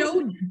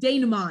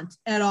denouement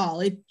at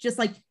all. It's just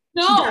like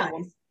she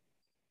dies.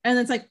 And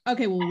it's like,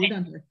 okay, well, we're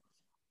done here.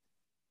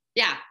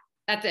 Yeah,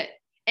 that's it.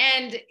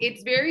 And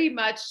it's very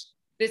much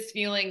this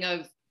feeling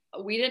of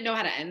we didn't know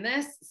how to end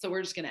this, so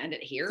we're just gonna end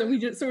it here. So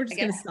we're just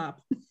gonna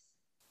stop.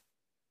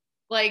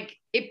 Like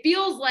it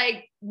feels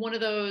like one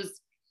of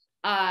those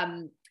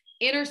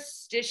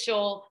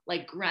interstitial,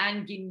 like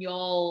Grand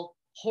Guignol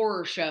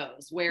horror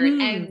shows where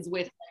it ends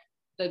with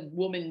the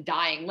woman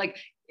dying. Like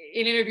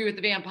in Interview with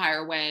the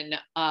Vampire, when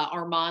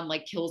Armand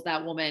like kills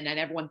that woman and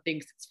everyone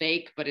thinks it's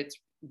fake, but it's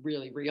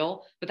really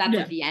real. But that's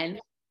at the end,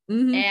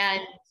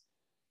 and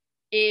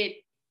it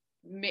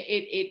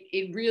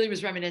really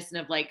was reminiscent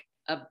of like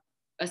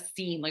a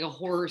scene, like a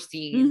horror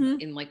scene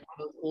in like one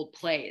of those old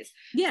plays.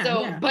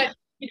 But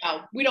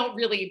we don't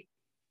really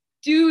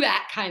do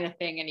that kind of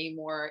thing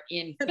anymore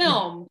in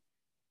film.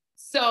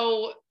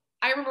 So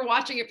I remember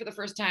watching it for the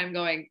first time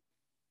going,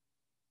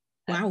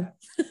 wow.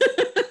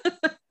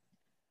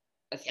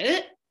 That's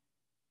it?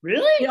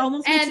 Really? It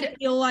almost makes it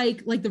feel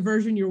like the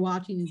version you're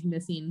watching is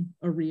missing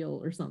a reel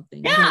or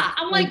something. Yeah,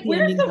 I'm like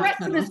where's the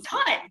rest of this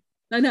cut?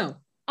 I know.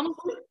 I'm like,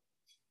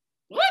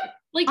 what?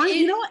 Like,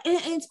 you know, and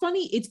it's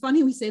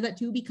funny we say that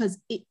too, because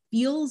it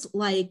feels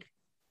like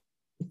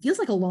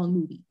a long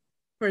movie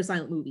for a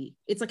silent movie.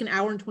 It's like an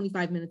hour and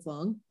 25 minutes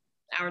long.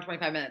 An hour and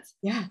 25 minutes.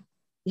 Yeah.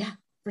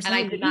 And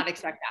I did not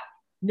expect that.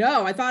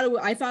 No, I thought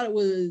it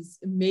was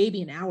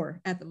maybe an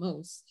hour at the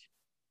most.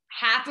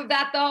 Half of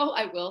that, though,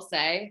 I will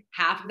say,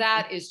 half of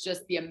that is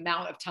just the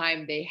amount of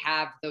time they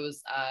have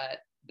those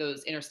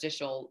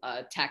interstitial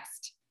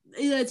text.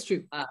 Yeah, that's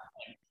true.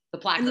 The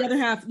placards. And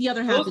the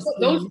other half is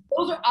those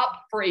are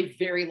up for a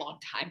very long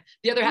time.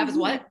 The other half is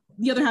what?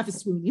 The other half is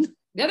swooning.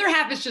 The other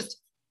half is just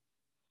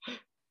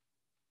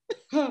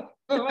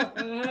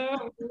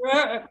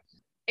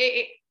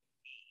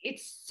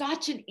it's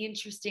such an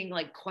interesting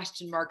like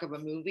question mark of a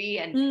movie,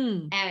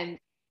 and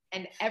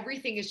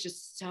everything is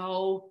just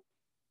so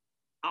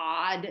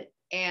odd,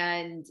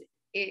 and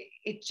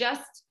it's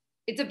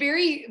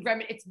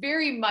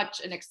very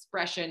much an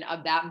expression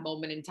of that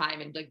moment in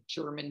time in like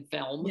German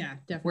film,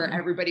 definitely, where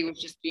everybody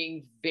was just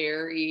being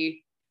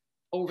very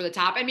over the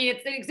top. I mean,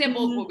 it's an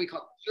example of what we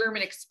call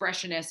German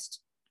expressionist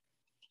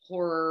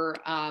horror,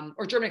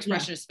 or German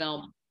expressionist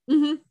film.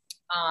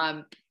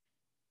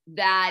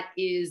 That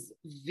is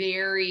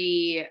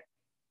very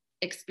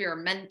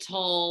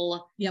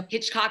experimental.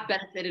 Hitchcock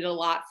benefited a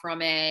lot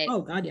from it.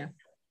 Oh God, yeah.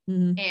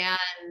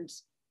 And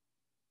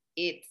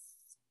it's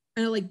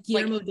like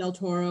Guillermo del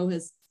Toro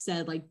has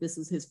said like this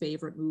is his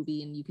favorite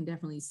movie, and you can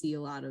definitely see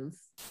a lot of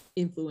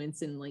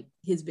influence in like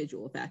his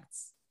visual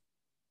effects.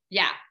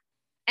 Yeah.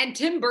 And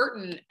Tim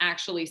Burton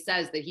actually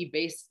says that he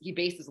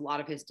bases a lot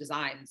of his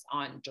designs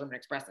on German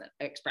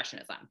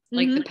expressionism,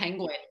 like the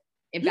penguin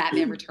in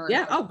Batman Returns.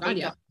 Yeah. Oh God,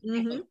 yeah.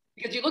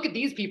 Because you look at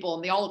these people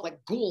and they all look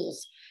like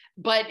ghouls,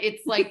 but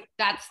it's like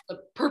that's the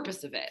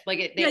purpose of it.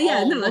 Like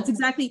that's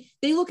exactly.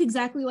 They look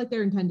exactly like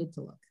they're intended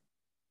to look.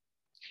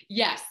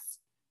 Yes,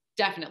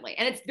 definitely.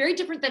 And it's very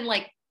different than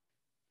like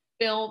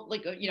film,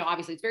 like, you know,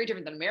 obviously it's very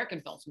different than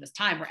American films from this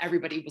time where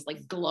everybody was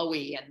like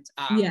glowy and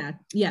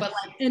but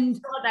like and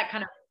still had that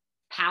kind of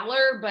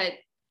pallor, but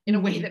in a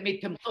way that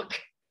made them look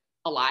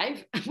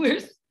alive.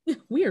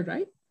 Weird,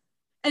 right?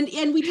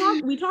 And we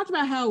talked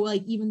about how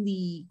like even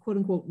the quote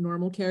unquote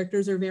normal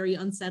characters are very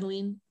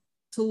unsettling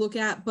to look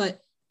at,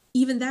 but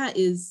even that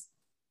is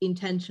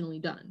intentionally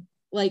done.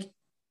 Like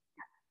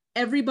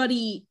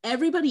everybody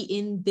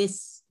in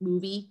this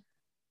movie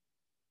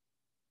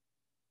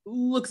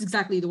looks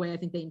exactly the way I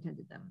think they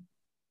intended them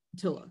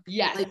to look.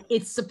 Yeah. Like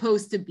it's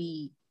supposed to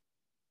be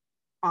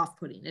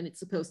off-putting, and it's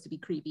supposed to be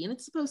creepy, and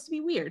it's supposed to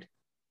be weird.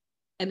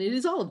 And it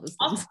is all of those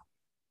things.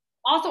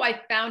 Also, I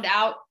found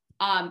out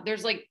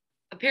there's like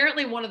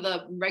apparently one of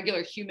the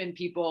regular human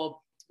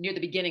people near the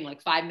beginning, like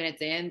 5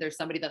 minutes in, there's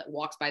somebody that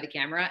walks by the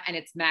camera, and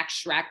it's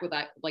Max Schreck with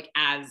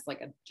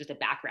just a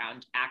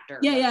background actor.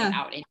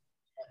 Out in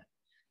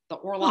the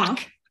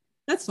Orlok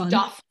that's fun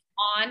stuff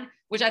on,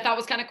 which I thought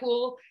was kind of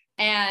cool.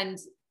 And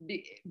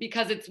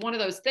because it's one of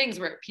those things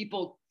where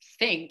people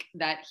think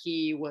that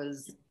he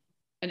was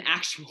an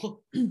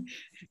actual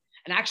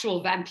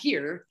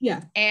vampire.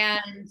 Yeah.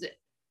 And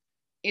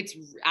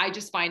I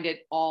just find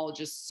it all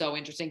just so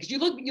interesting, because you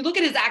look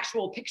at his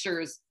actual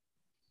pictures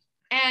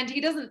and he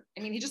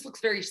just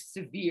looks very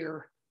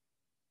severe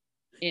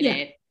in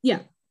it.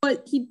 Yeah.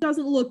 But he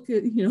doesn't look,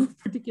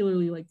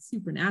 particularly like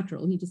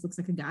supernatural. He just looks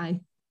like a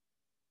guy.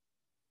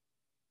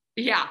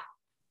 Yeah.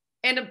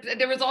 And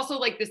there was also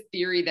like this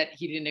theory that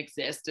he didn't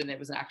exist and it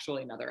was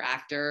actually another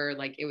actor.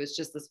 Like it was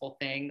just this whole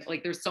thing.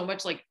 Like there's so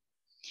much like,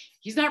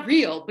 he's not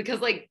real, because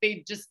like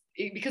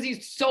because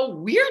he's so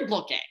weird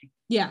looking.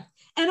 Yeah.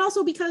 And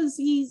also because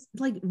he's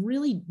like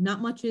really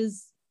not much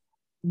is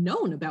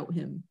known about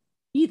him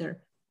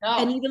either. No.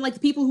 And even like the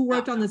people who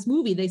worked on this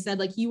movie, they said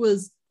like he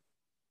was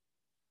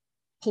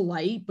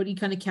polite, but he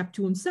kind of kept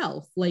to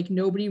himself. Like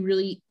nobody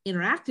really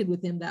interacted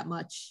with him that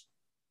much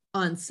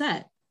on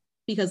set,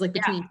 because like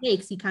between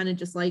takes, he kind of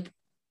just like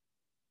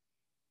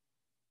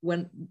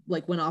went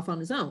off on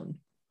his own.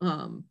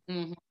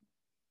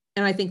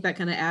 And I think that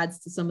kind of adds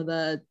to some of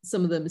the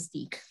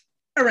mystique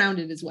around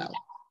it as well.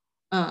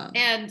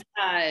 And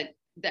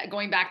that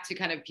going back to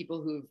kind of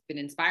people who've been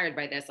inspired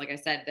by this, like I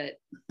said,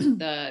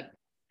 that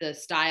the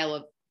style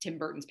of Tim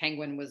Burton's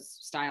Penguin was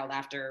styled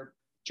after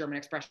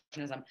German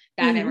expressionism.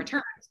 Batman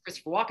Returns,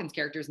 Christopher Walken's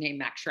character is named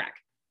Max Schreck.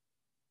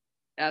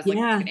 As like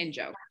an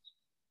in-joke.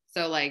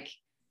 So like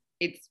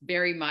it's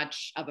very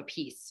much of a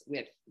piece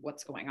with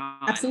what's going on.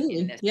 Absolutely.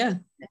 In this style.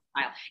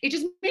 It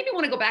just made me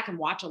want to go back and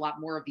watch a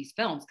lot more of these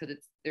films, because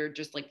they're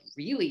just like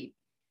really,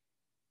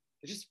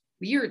 they're just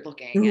weird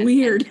looking. They're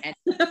weird. And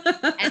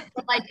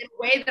like in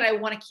a way that I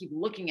want to keep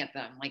looking at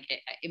them. Like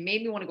it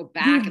made me want to go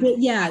back.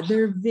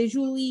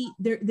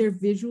 They're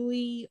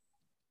visually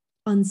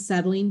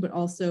unsettling, but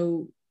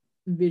also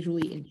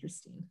visually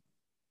interesting.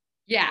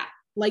 Yeah.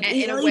 Like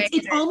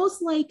it's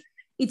almost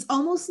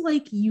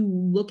like you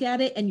look at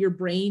it and your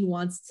brain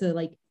wants to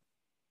like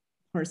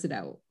parse it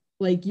out.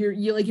 Like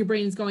your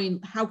brain is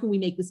going, how can we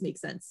make this make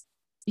sense?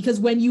 Because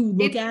when you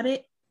look at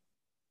it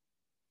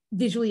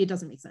visually, it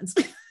doesn't make sense.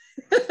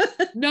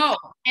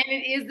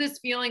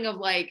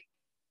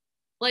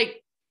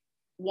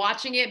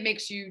 watching it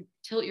makes you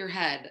tilt your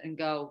head and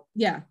go,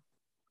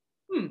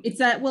 it's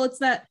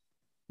that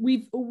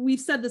we've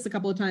said this a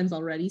couple of times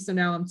already, so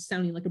now I'm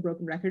sounding like a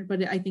broken record,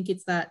 but I think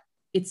it's that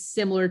it's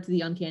similar to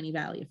the uncanny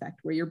valley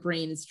effect, where your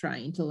brain is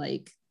trying to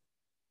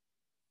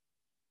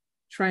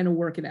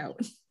work it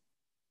out.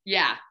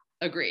 Yeah,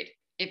 agreed.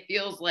 It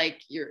feels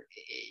like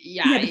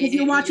because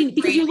you're watching,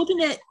 because you're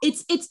looking at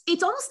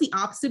it's almost the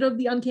opposite of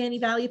the uncanny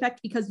valley effect,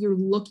 because you're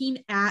looking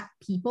at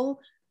people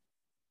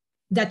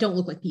that don't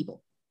look like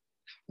people.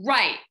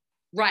 Right.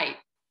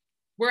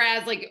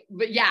 Whereas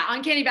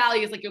uncanny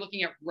valley is like you're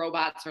looking at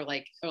robots or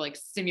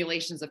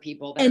simulations of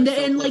people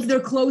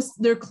that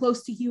they're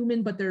close to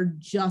human, but they're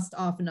just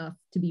off enough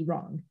to be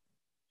wrong.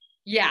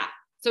 Yeah.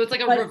 So it's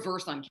like a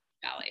reverse uncanny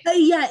valley.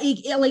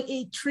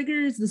 It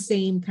triggers the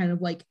same kind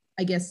of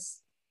I guess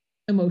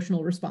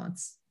emotional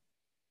response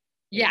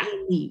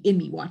in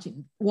me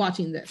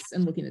watching this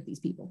and looking at these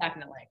people.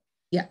 Definitely.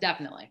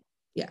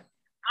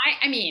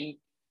 I mean,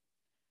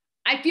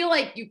 I feel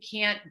like you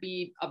can't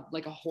be a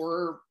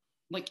horror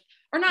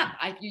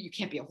you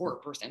can't be a horror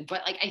person,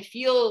 but I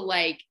feel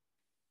like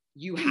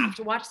you have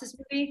to watch this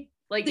movie.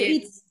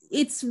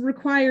 It's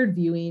required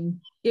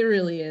viewing. It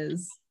really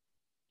is.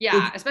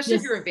 Yeah, especially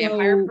if you're a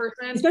vampire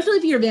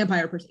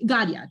person.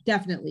 God, yeah,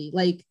 definitely.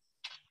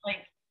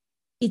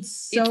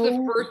 It's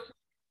the first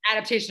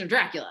adaptation of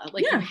Dracula.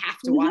 You have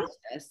to watch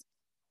this.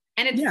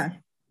 And it's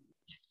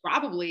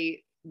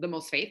probably the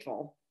most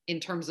faithful in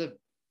terms of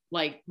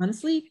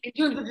honestly, in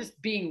terms of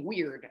just being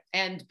weird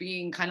and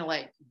being kind of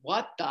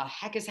what the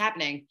heck is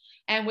happening?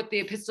 And with the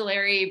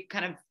epistolary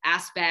kind of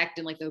aspect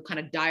and the kind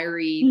of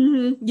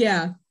diary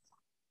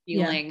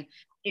feeling,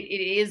 it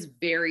is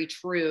very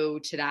true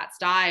to that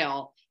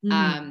style.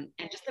 And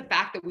just the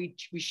fact that we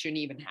shouldn't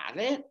even have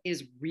it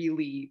is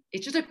really,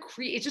 it's just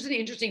an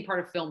interesting part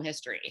of film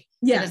history.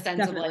 Yeah, in the sense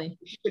definitely. Of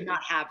we should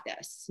not have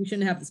this. We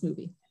shouldn't have this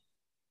movie.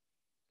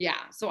 Yeah.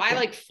 So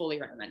I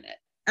fully recommend it.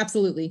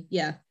 Absolutely.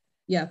 Yeah.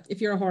 Yeah.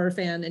 If you're a horror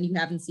fan and you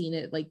haven't seen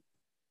it,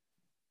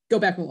 go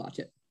back and watch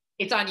it.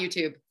 It's on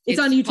YouTube. It's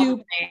on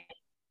YouTube.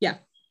 Yeah.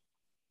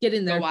 Get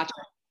in there. Go watch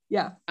it.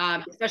 Yeah.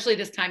 Especially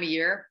this time of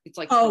year. It's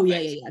oh,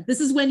 yeah.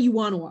 This is when you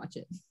want to watch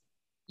it.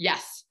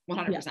 Yes.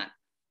 100%. Yeah.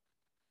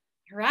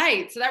 All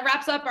right. So that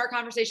wraps up our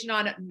conversation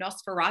on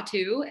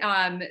Nosferatu.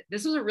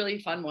 This was a really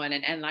fun one.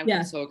 And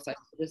I'm so excited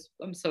for this.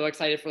 I'm so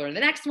excited for the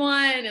next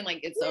one. And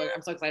I'm so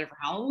excited for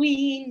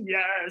Halloween.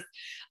 Yes.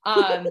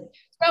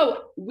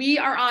 So we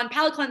are on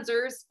palate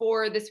cleansers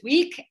for this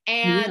week.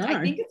 And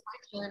I think it's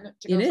my turn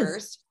to go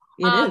first.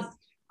 It is.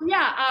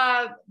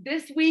 Yeah.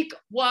 This week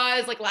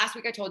was last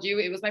week I told you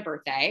it was my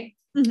birthday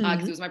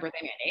because it was my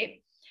birthday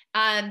mandate.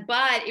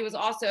 But it was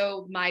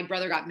also my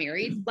brother got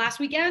married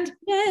last weekend.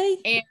 Yay.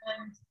 And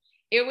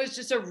it was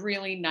just a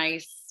really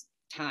nice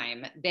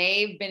time.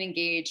 They've been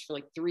engaged for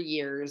 3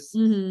 years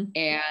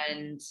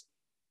and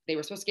they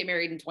were supposed to get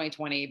married in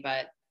 2020,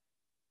 but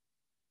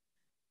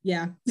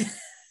yeah.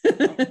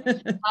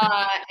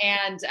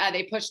 And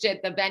they pushed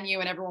it, the venue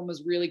and everyone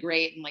was really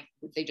great. And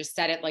they just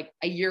set it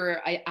a year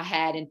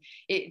ahead, and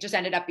it just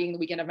ended up being the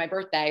weekend of my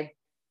birthday,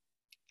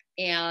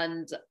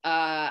 and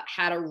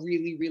had a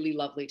really, really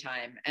lovely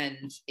time.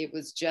 And it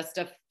was just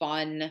a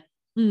fun,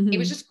 it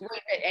was just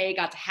great that it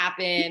got to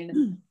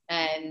happen.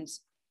 And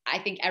I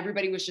think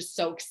everybody was just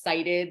so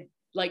excited.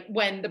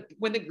 When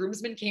the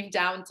groomsmen came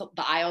down to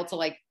the aisle to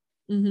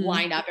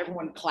line up,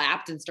 everyone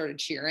clapped and started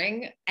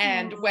cheering.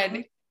 And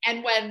when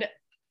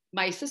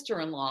my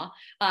sister-in-law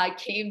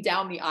came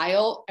down the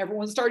aisle,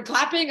 everyone started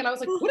clapping, and I was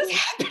like, what is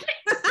happening?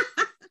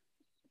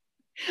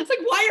 I was like,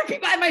 why are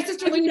people? And my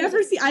sister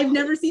I've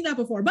never seen that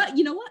before, but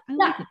you know what?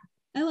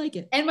 I like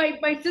it. And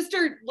my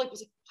sister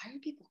was like, why are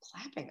people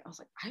clapping? I was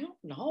like, I don't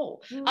know.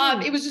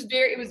 It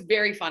was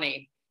very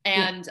funny.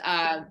 And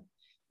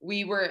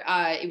we were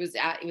it was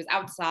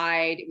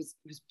outside. It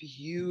was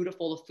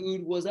beautiful. The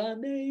food was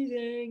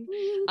amazing.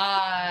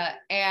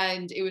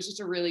 And it was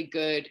just a really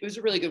good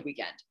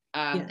weekend.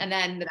 And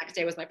then the next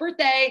day was my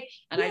birthday,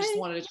 and I just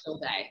wanted a chill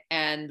day,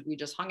 and we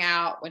just hung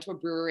out, went to a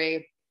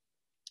brewery.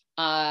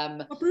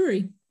 What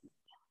brewery?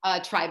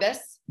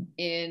 Tribus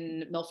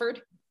in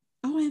Milford.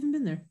 Oh, I haven't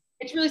been there.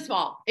 It's really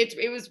small. It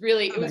was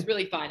really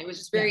fun. It was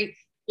just very,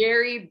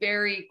 very,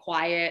 very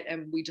quiet,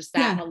 and we just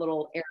sat in a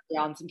little area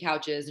on some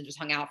couches and just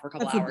hung out for a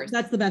couple hours.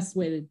 That's the best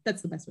way to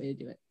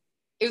do it.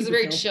 It was a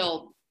very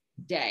chill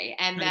day.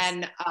 And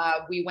then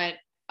we went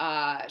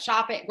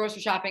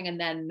grocery shopping, and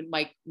then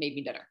Mike made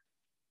me dinner.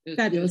 It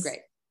was great.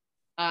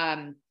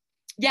 So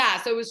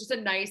it was just a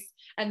nice,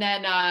 and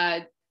then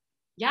it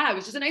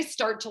was just a nice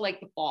start to the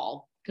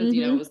fall, because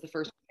it was the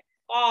first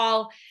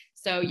fall.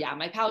 So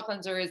my palate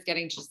cleanser is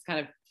getting to just kind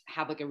of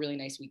have a really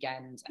nice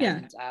weekend.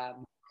 And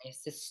my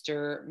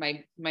sister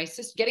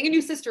getting a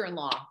new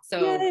sister-in-law. So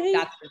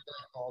that's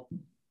really cool.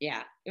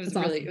 Yeah, it was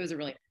awesome. It was a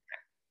really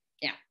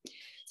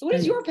So what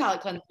is your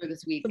palate cleanser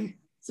this week?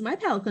 So my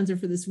palate cleanser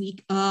for this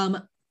week,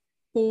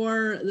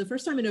 for the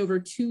first time in over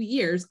 2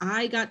 years,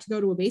 I got to go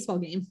to a baseball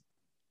game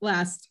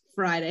last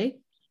Friday.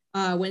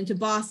 Went to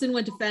Boston,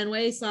 went to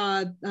Fenway,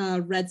 saw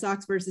Red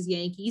Sox versus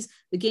Yankees.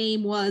 The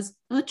game was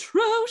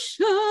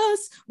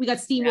atrocious. We got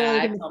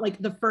steamrolled in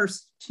like the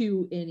first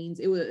 2 innings.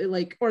 It was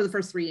like, or the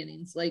first 3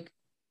 innings. Like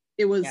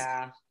it was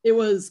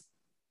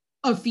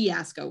a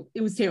fiasco.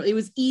 It was terrible. It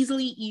was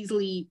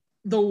easily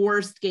the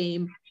worst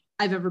game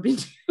I've ever been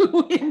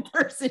to in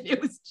person.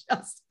 It was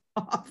just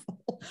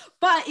awful.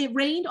 But it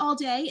rained all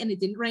day and it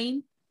didn't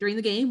rain during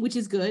the game, which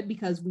is good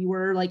because we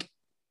were like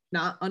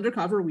not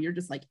undercover. We were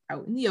just like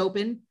out in the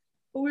open.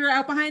 But we were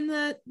out behind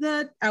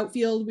the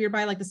outfield. We were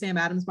by like the Sam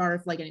Adams bar,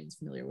 if like anyone's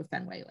familiar with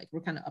Fenway. Like we're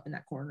kind of up in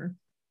that corner.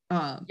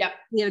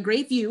 We had a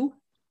great view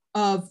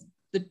of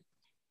the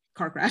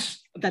car crash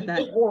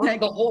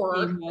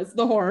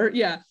the horror.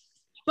 Yeah.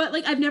 But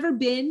like I've never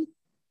been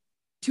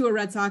to a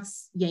Red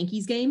Sox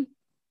Yankees game.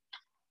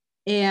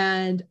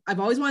 And I've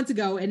always wanted to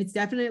go, and it's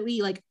definitely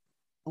like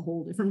a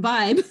whole different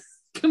vibe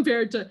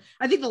compared to,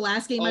 I think the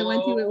last game I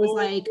went to, it was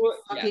like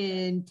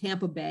fucking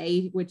Tampa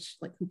Bay, which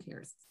like who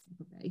cares?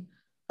 Tampa Bay.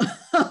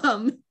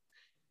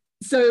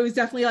 So it was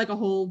definitely like a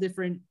whole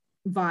different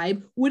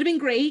vibe. Would have been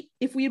great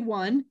if we had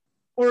won,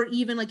 or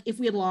even like if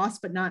we had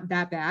lost, but not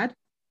that bad.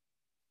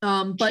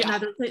 But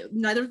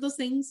neither of those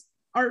things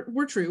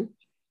were true,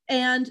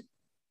 and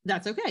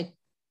that's okay.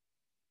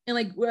 And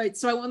like,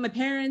 so I went with my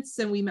parents,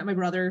 and we met my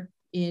brother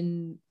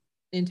in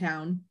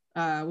town.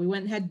 We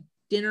went and had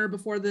dinner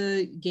before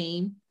the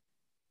game,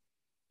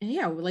 and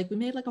we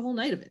made like a whole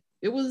night of it.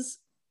 It was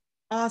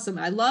awesome.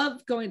 I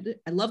love going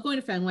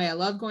to Fenway. I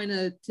love going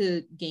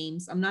to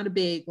games. I'm not a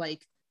big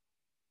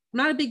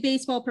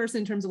baseball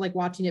person in terms of like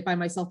watching it by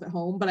myself at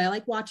home, but I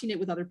like watching it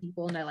with other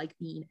people, and I like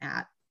being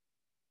at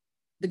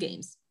the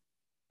games,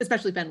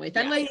 especially Fenway.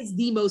 Fenway is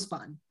the most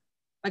fun.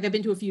 Like I've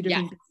been to a few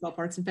different baseball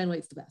parks, and Fenway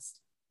is the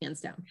best,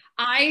 hands down.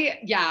 I'm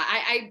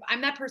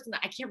that person that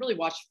I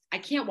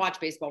can't watch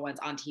baseball when it's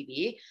on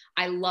TV.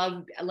 I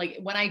love, like,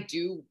 when I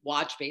do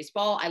watch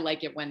baseball, I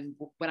like it when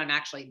I'm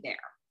actually there.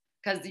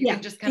 Because you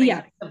can just kind of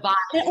get the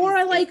vibe. Or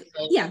I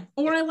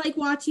like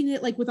watching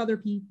it like with other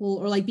people,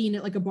 or like being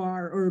at like a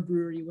bar or a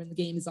brewery when the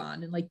game is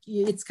on, and like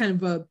it's kind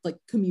of a like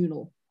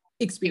communal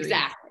experience.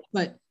 Exactly.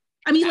 But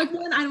I mean, like,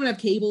 one, I don't have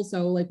cable,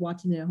 so like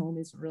watching it at home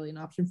isn't really an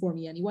option for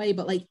me anyway.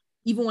 But like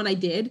even when I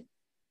did,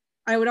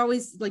 I would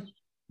always like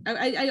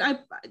I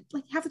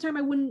like half the time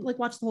I wouldn't like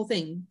watch the whole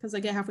thing because I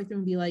get halfway through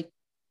and be like,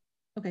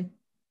 okay,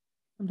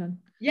 I'm done.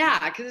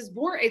 Yeah, because it's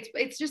boring.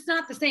 It's just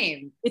not the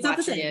same. It's not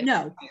the same.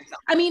 No,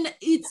 I mean,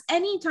 it's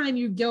anytime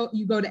you go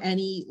to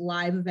any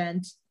live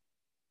event,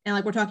 and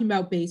like we're talking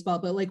about baseball,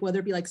 but like whether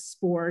it be like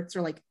sports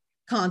or like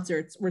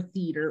concerts or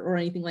theater or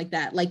anything like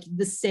that, like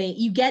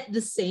you get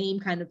the same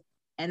kind of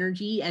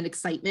energy and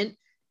excitement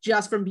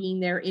just from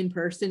being there in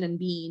person and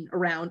being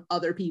around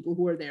other people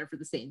who are there for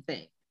the same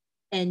thing.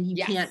 And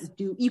you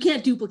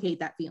can't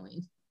duplicate that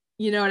feeling.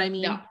 You know what I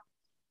mean? No.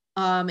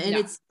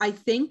 It's, I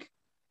think,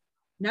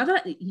 now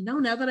that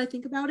I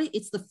think about it,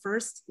 it's the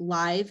first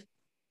live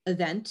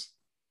event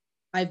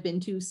I've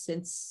been to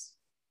since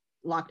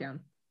lockdown.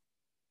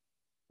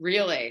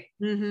 Really?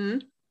 Mm-hmm.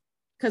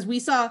 Because we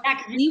saw,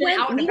 I've been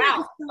out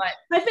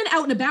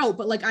and about,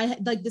 but like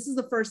this is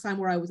the first time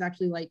where I was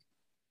actually like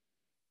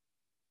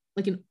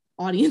an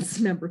audience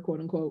member,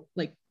 quote unquote.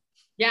 Like,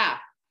 yeah.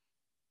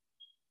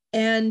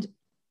 And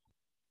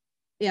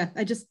yeah,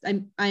 I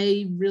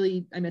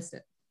missed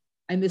it.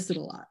 I missed it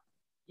a lot.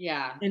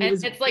 Yeah. And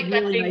it's like really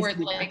that thing nice where it's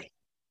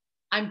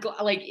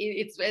like,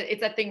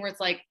 it's that thing where it's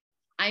like,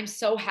 I'm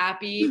so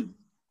happy.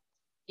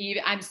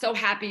 I'm so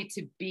happy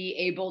to be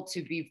able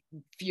to be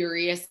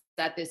furious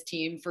at this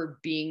team for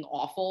being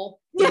awful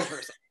in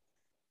person.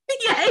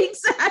 Yeah,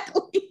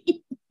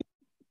 exactly.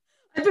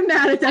 I've been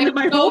mad at them in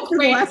my home for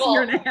the last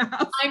year and a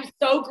half. I'm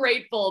so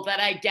grateful that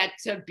I get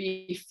to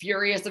be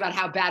furious about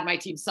how bad my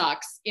team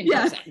sucks in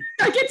person.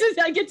 I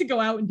get to go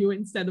out and do it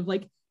instead of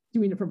like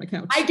doing it from my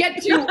couch. I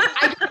get to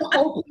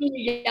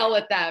openly yell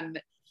at them,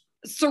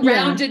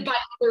 surrounded by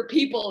other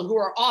people who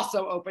are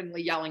also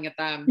openly yelling at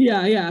them.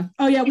 Yeah.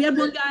 Oh yeah, we had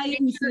one guy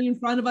who was sitting in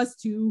front of us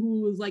too,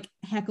 who was like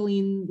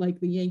heckling like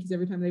the Yankees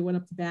every time they went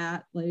up to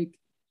bat, like,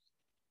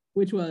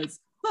 which was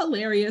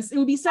hilarious. It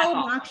would be so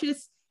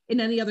obnoxious in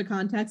any other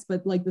context,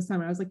 but like this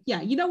time I was like, yeah,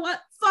 you know what?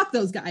 Fuck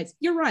those guys.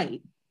 You're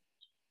right.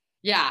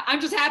 Yeah,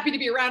 I'm just happy to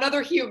be around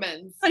other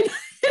humans.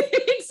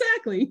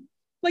 Exactly.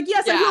 Like,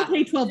 yes, I will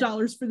pay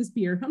 $12 for this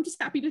beer. I'm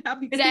just happy to have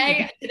the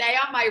today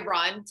on my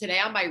run,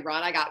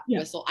 I got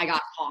I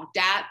got honked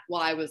at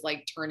while I was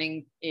like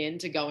turning in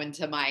to go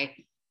into my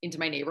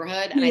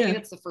neighborhood. And I think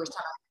it's the first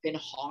time I've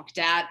been honked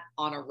at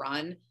on a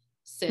run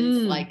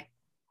since like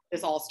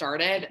this all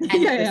started. And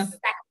the second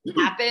it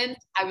happened,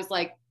 I was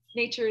like,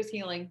 nature is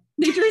healing.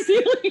 Nature is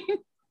healing.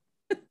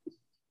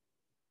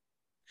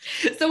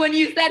 So when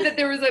you said that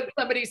there was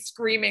somebody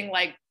screaming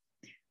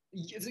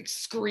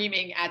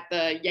at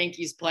the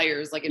Yankees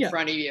players like in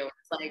front of you,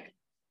 it's like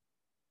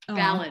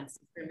balance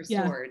is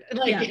restored.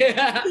 Like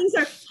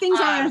things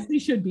are as they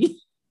should be.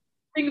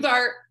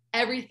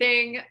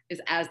 Everything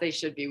is as they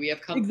should be. We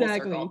have come full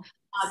circle.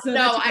 So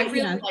I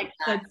really like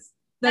that.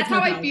 That's how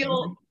I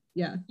feel.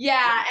 Yeah.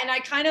 Yeah. And I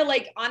kind of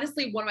like,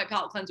 honestly, one of my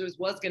palate cleansers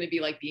was going to be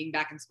like being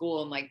back in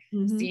school and like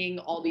seeing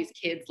all these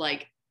kids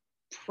like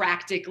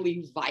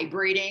practically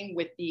vibrating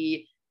with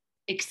the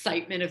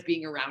excitement of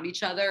being around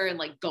each other and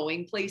like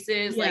going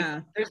places. Yeah.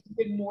 Like there's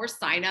been more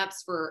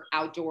signups for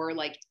outdoor,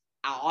 like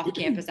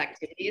off-campus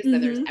activities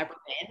than there's ever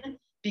been,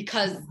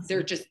 because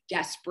they're just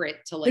desperate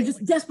to like, they're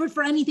just desperate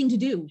for anything to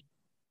do.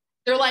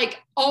 They're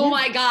like, oh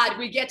my God,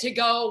 we get to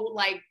go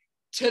like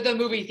to the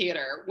movie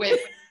theater with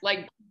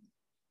like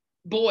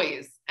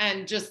boys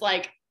and just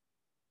like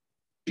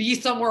be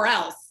somewhere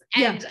else.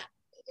 And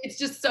it's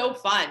just so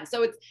fun.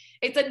 So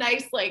it's a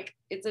nice, like,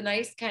 it's a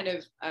nice kind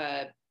of,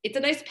 it's a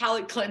nice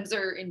palate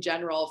cleanser in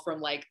general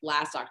from like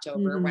last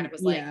October when it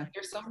was like,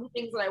 there's so many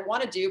things that I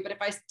want to do, but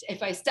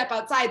if I step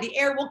outside, the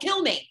air will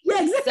kill me.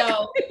 Yeah, exactly.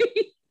 So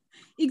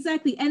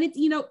exactly. And it's,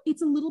 you know,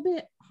 it's a little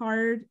bit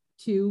hard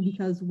too,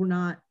 because we're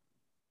not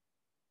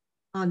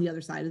on the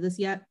other side of this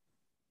yet.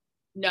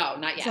 No,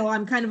 not yet. So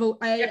I'm kind of,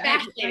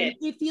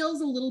 it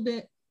feels a little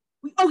bit,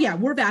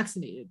 we're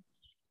vaccinated.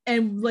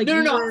 And like,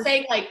 no, I'm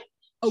saying like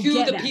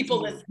to the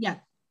people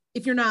that,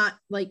 if you're not,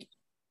 like,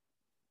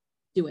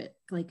 do it.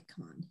 Like,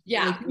 come on.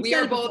 Yeah, like, we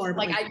are both before,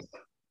 like,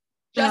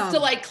 just to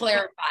like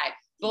clarify,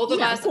 both of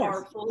us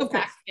are fully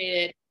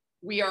vaccinated.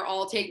 We are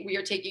all we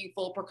are taking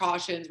full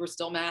precautions. We're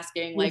still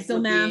masking. Like,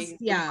 still masked.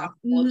 Yeah.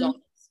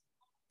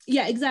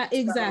 Yeah,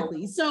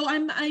 exactly. So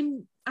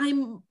I'm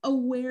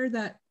aware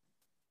that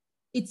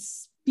it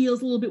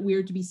feels a little bit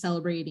weird to be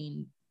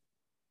celebrating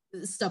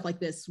stuff like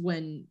this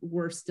when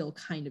we're still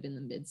kind of in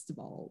the midst of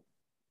all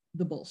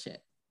the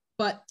bullshit.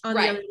 But on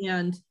the other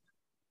hand,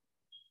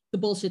 the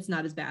bullshit's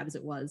not as bad as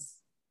it was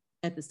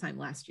at this time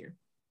last year.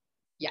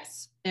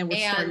 Yes. And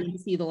we're starting to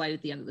see the light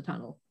at the end of the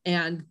tunnel.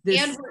 And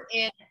we're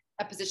in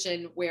a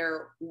position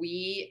where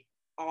we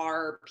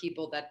are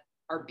people that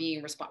are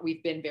being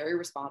we've been very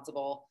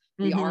responsible.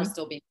 We are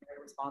still being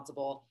very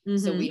responsible.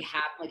 So we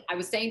have, like, I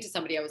was saying to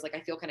somebody, I was like, I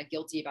feel kind of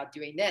guilty about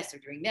doing this or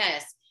doing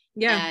this.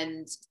 Yeah.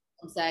 And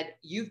said,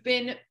 you've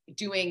been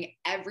doing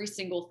every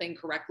single thing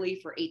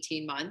correctly for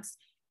 18 months.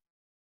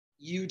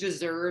 You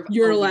deserve,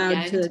 you're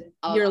allowed to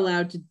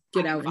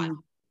get out and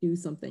do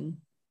something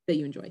that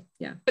you enjoy.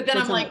 Yeah. But then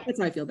that's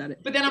how I feel about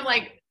it. But then I'm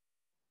like,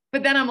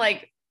 but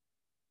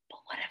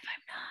what if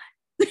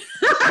I'm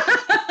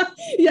not?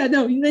 Yeah,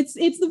 no,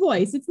 it's the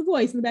voice. It's the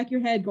voice in the back of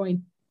your head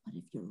going, what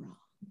if you're wrong?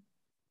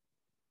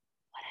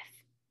 What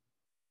if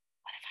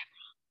I'm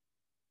wrong?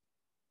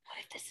 What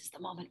if this is the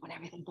moment when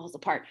everything falls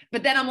apart?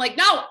 But then I'm like,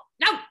 no,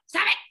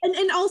 stop it.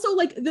 And also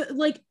like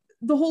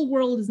the whole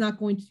world is not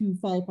going to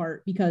fall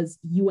apart because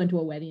you went to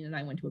a wedding and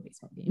I went to a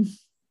baseball game.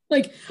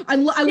 Like I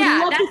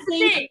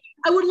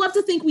would love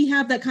to think we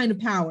have that kind of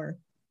power.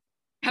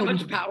 How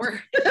much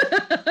power?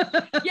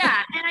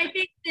 Yeah. And I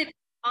think that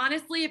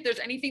honestly, if there's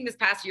anything this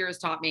past year has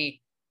taught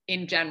me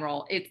in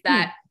general, it's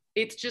that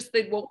it's just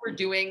that what we're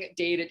doing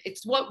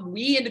it's what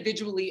we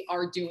individually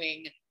are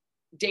doing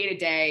day to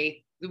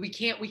day. We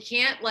can't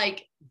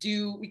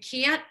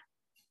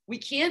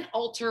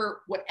alter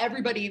what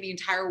everybody in the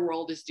entire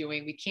world is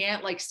doing. We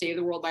can't like save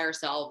the world by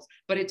ourselves,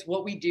 but it's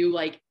what we do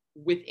like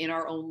within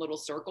our own little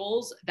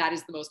circles that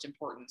is the most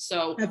important.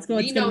 So that's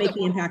going to make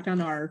the impact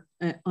on our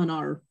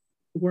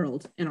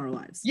world and our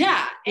lives.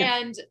 Yeah.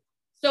 And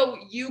so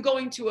you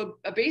going to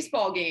a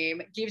baseball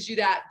game gives you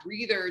that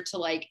breather to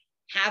like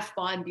have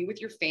fun, be with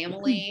your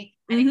family,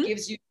 and it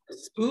gives you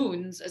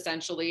spoons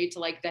essentially to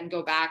like then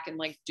go back and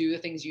like do the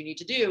things you need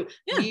to do.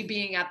 Me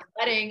being at the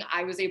wedding,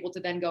 I was able to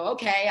then go,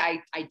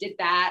 okay, I did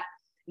that.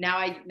 Now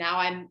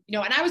I'm, you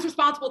know, and I was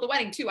responsible at the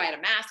wedding too. I had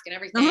a mask and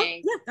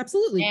everything. Yeah,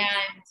 absolutely.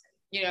 And,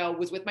 you know,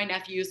 was with my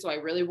nephew. So I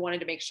really wanted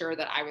to make sure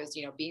that I was,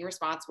 you know, being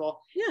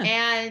responsible. Yeah.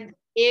 And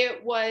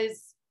it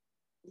was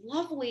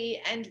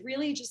lovely and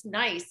really just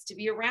nice to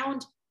be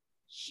around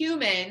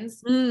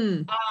humans.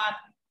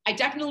 I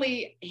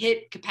definitely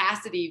hit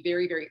capacity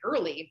very, very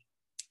early.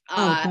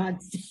 God.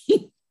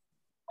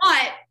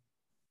 But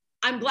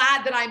I'm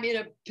glad that I'm in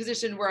a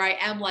position where I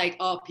am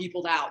like,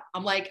 peopled out.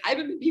 I'm like, I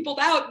haven't been peopled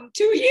out in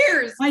 2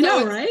 years. I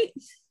know, right?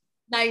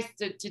 Nice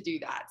to do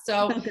that.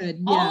 So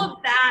good. All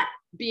of that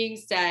being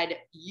said,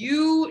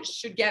 you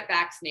should get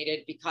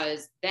vaccinated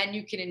because then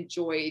you can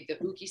enjoy the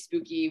ooky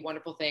spooky,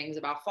 wonderful things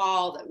about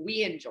fall that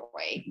we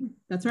enjoy.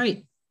 That's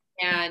right.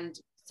 And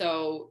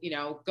so, you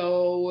know,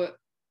 go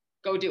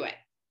do it.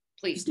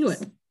 Please do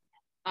it.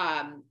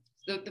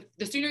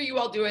 The sooner you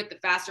all do it, the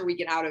faster we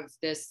get out of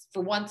this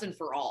for once and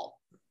for all.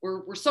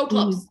 We're so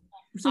close.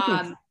 We're so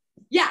close.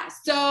 Yeah,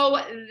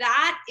 so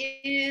that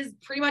is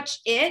pretty much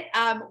it.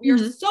 We are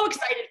so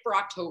excited for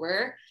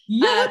October.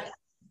 Yeah.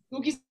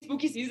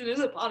 Spooky season is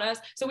upon us.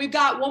 So we've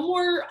got one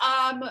more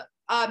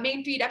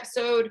main feed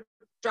episode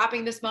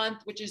dropping this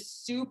month, which is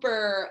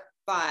super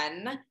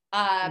fun.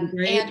 And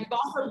we've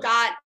also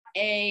got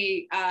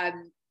a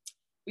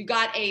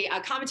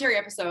commentary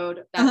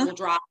episode that will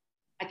drop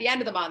at the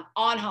end of the month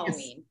on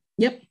Halloween.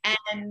 Yep.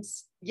 And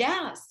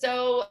yeah,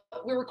 so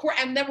we're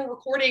recording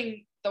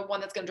the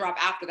one that's going to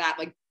drop after that,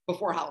 like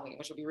before Halloween,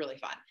 which will be really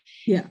fun.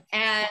 Yeah.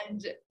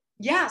 And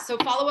Yeah, so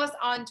follow us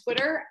on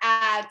Twitter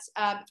at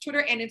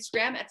Twitter and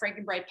Instagram at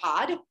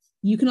FrankenBridePod.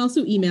 You can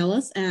also email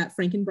us at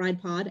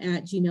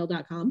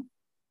frankenbridepod@gmail.com.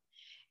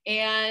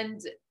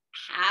 And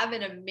have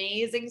an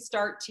amazing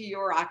start to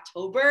your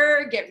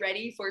October. Get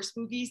ready for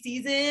spooky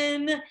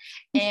season.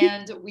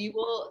 And we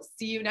will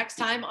see you next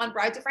time on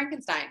Brides of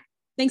Frankenstein.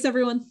 Thanks,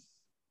 everyone.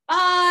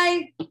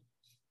 Bye.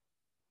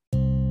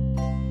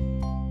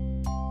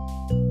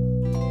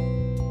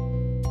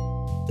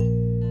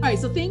 All right,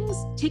 so things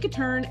take a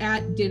turn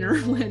at dinner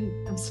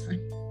when, I'm sorry,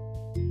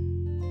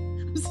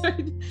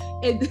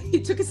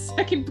 it took a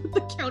second, but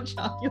the Count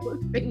Chocula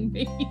thing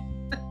made me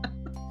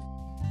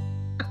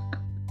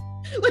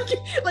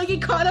like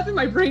it caught up in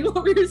my brain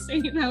what we were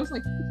saying, and I was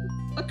like,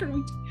 what the fuck are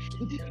we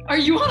talking about? Are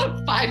you on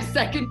a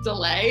 5-second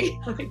delay?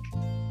 Like,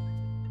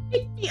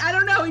 I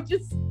don't know, it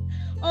just,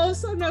 all of a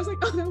sudden I was like,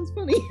 oh, that was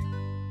funny.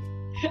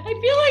 I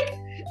feel like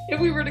if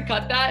we were to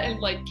cut that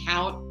and like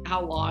count how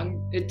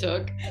long it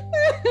took.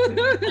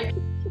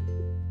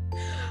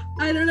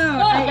 I don't know.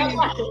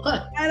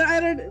 I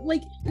don't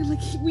like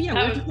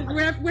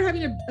we're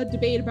having a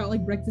debate about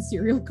like breakfast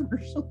cereal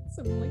commercials,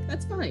 and I'm like,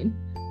 that's fine.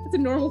 It's a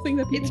normal thing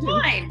that people do.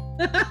 It's fine.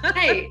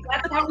 Hey,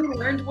 that's how we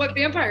learned what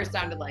vampires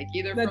sounded like,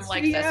 either from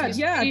like Sesame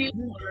Street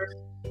or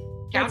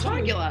Count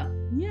Chocula.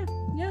 Yeah,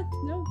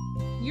 no,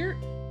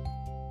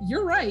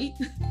 you're right.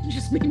 You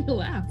just made me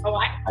laugh. Oh,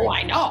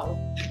 I know.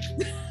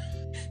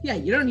 Yeah,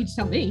 you don't need to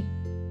tell me.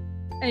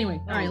 Anyway,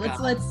 all right, let's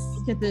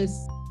get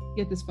this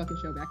fucking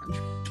show back on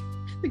track.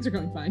 Things are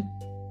going fine.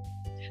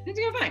 Things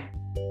are going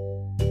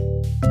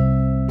fine.